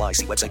conditions apply.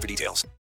 See website for details.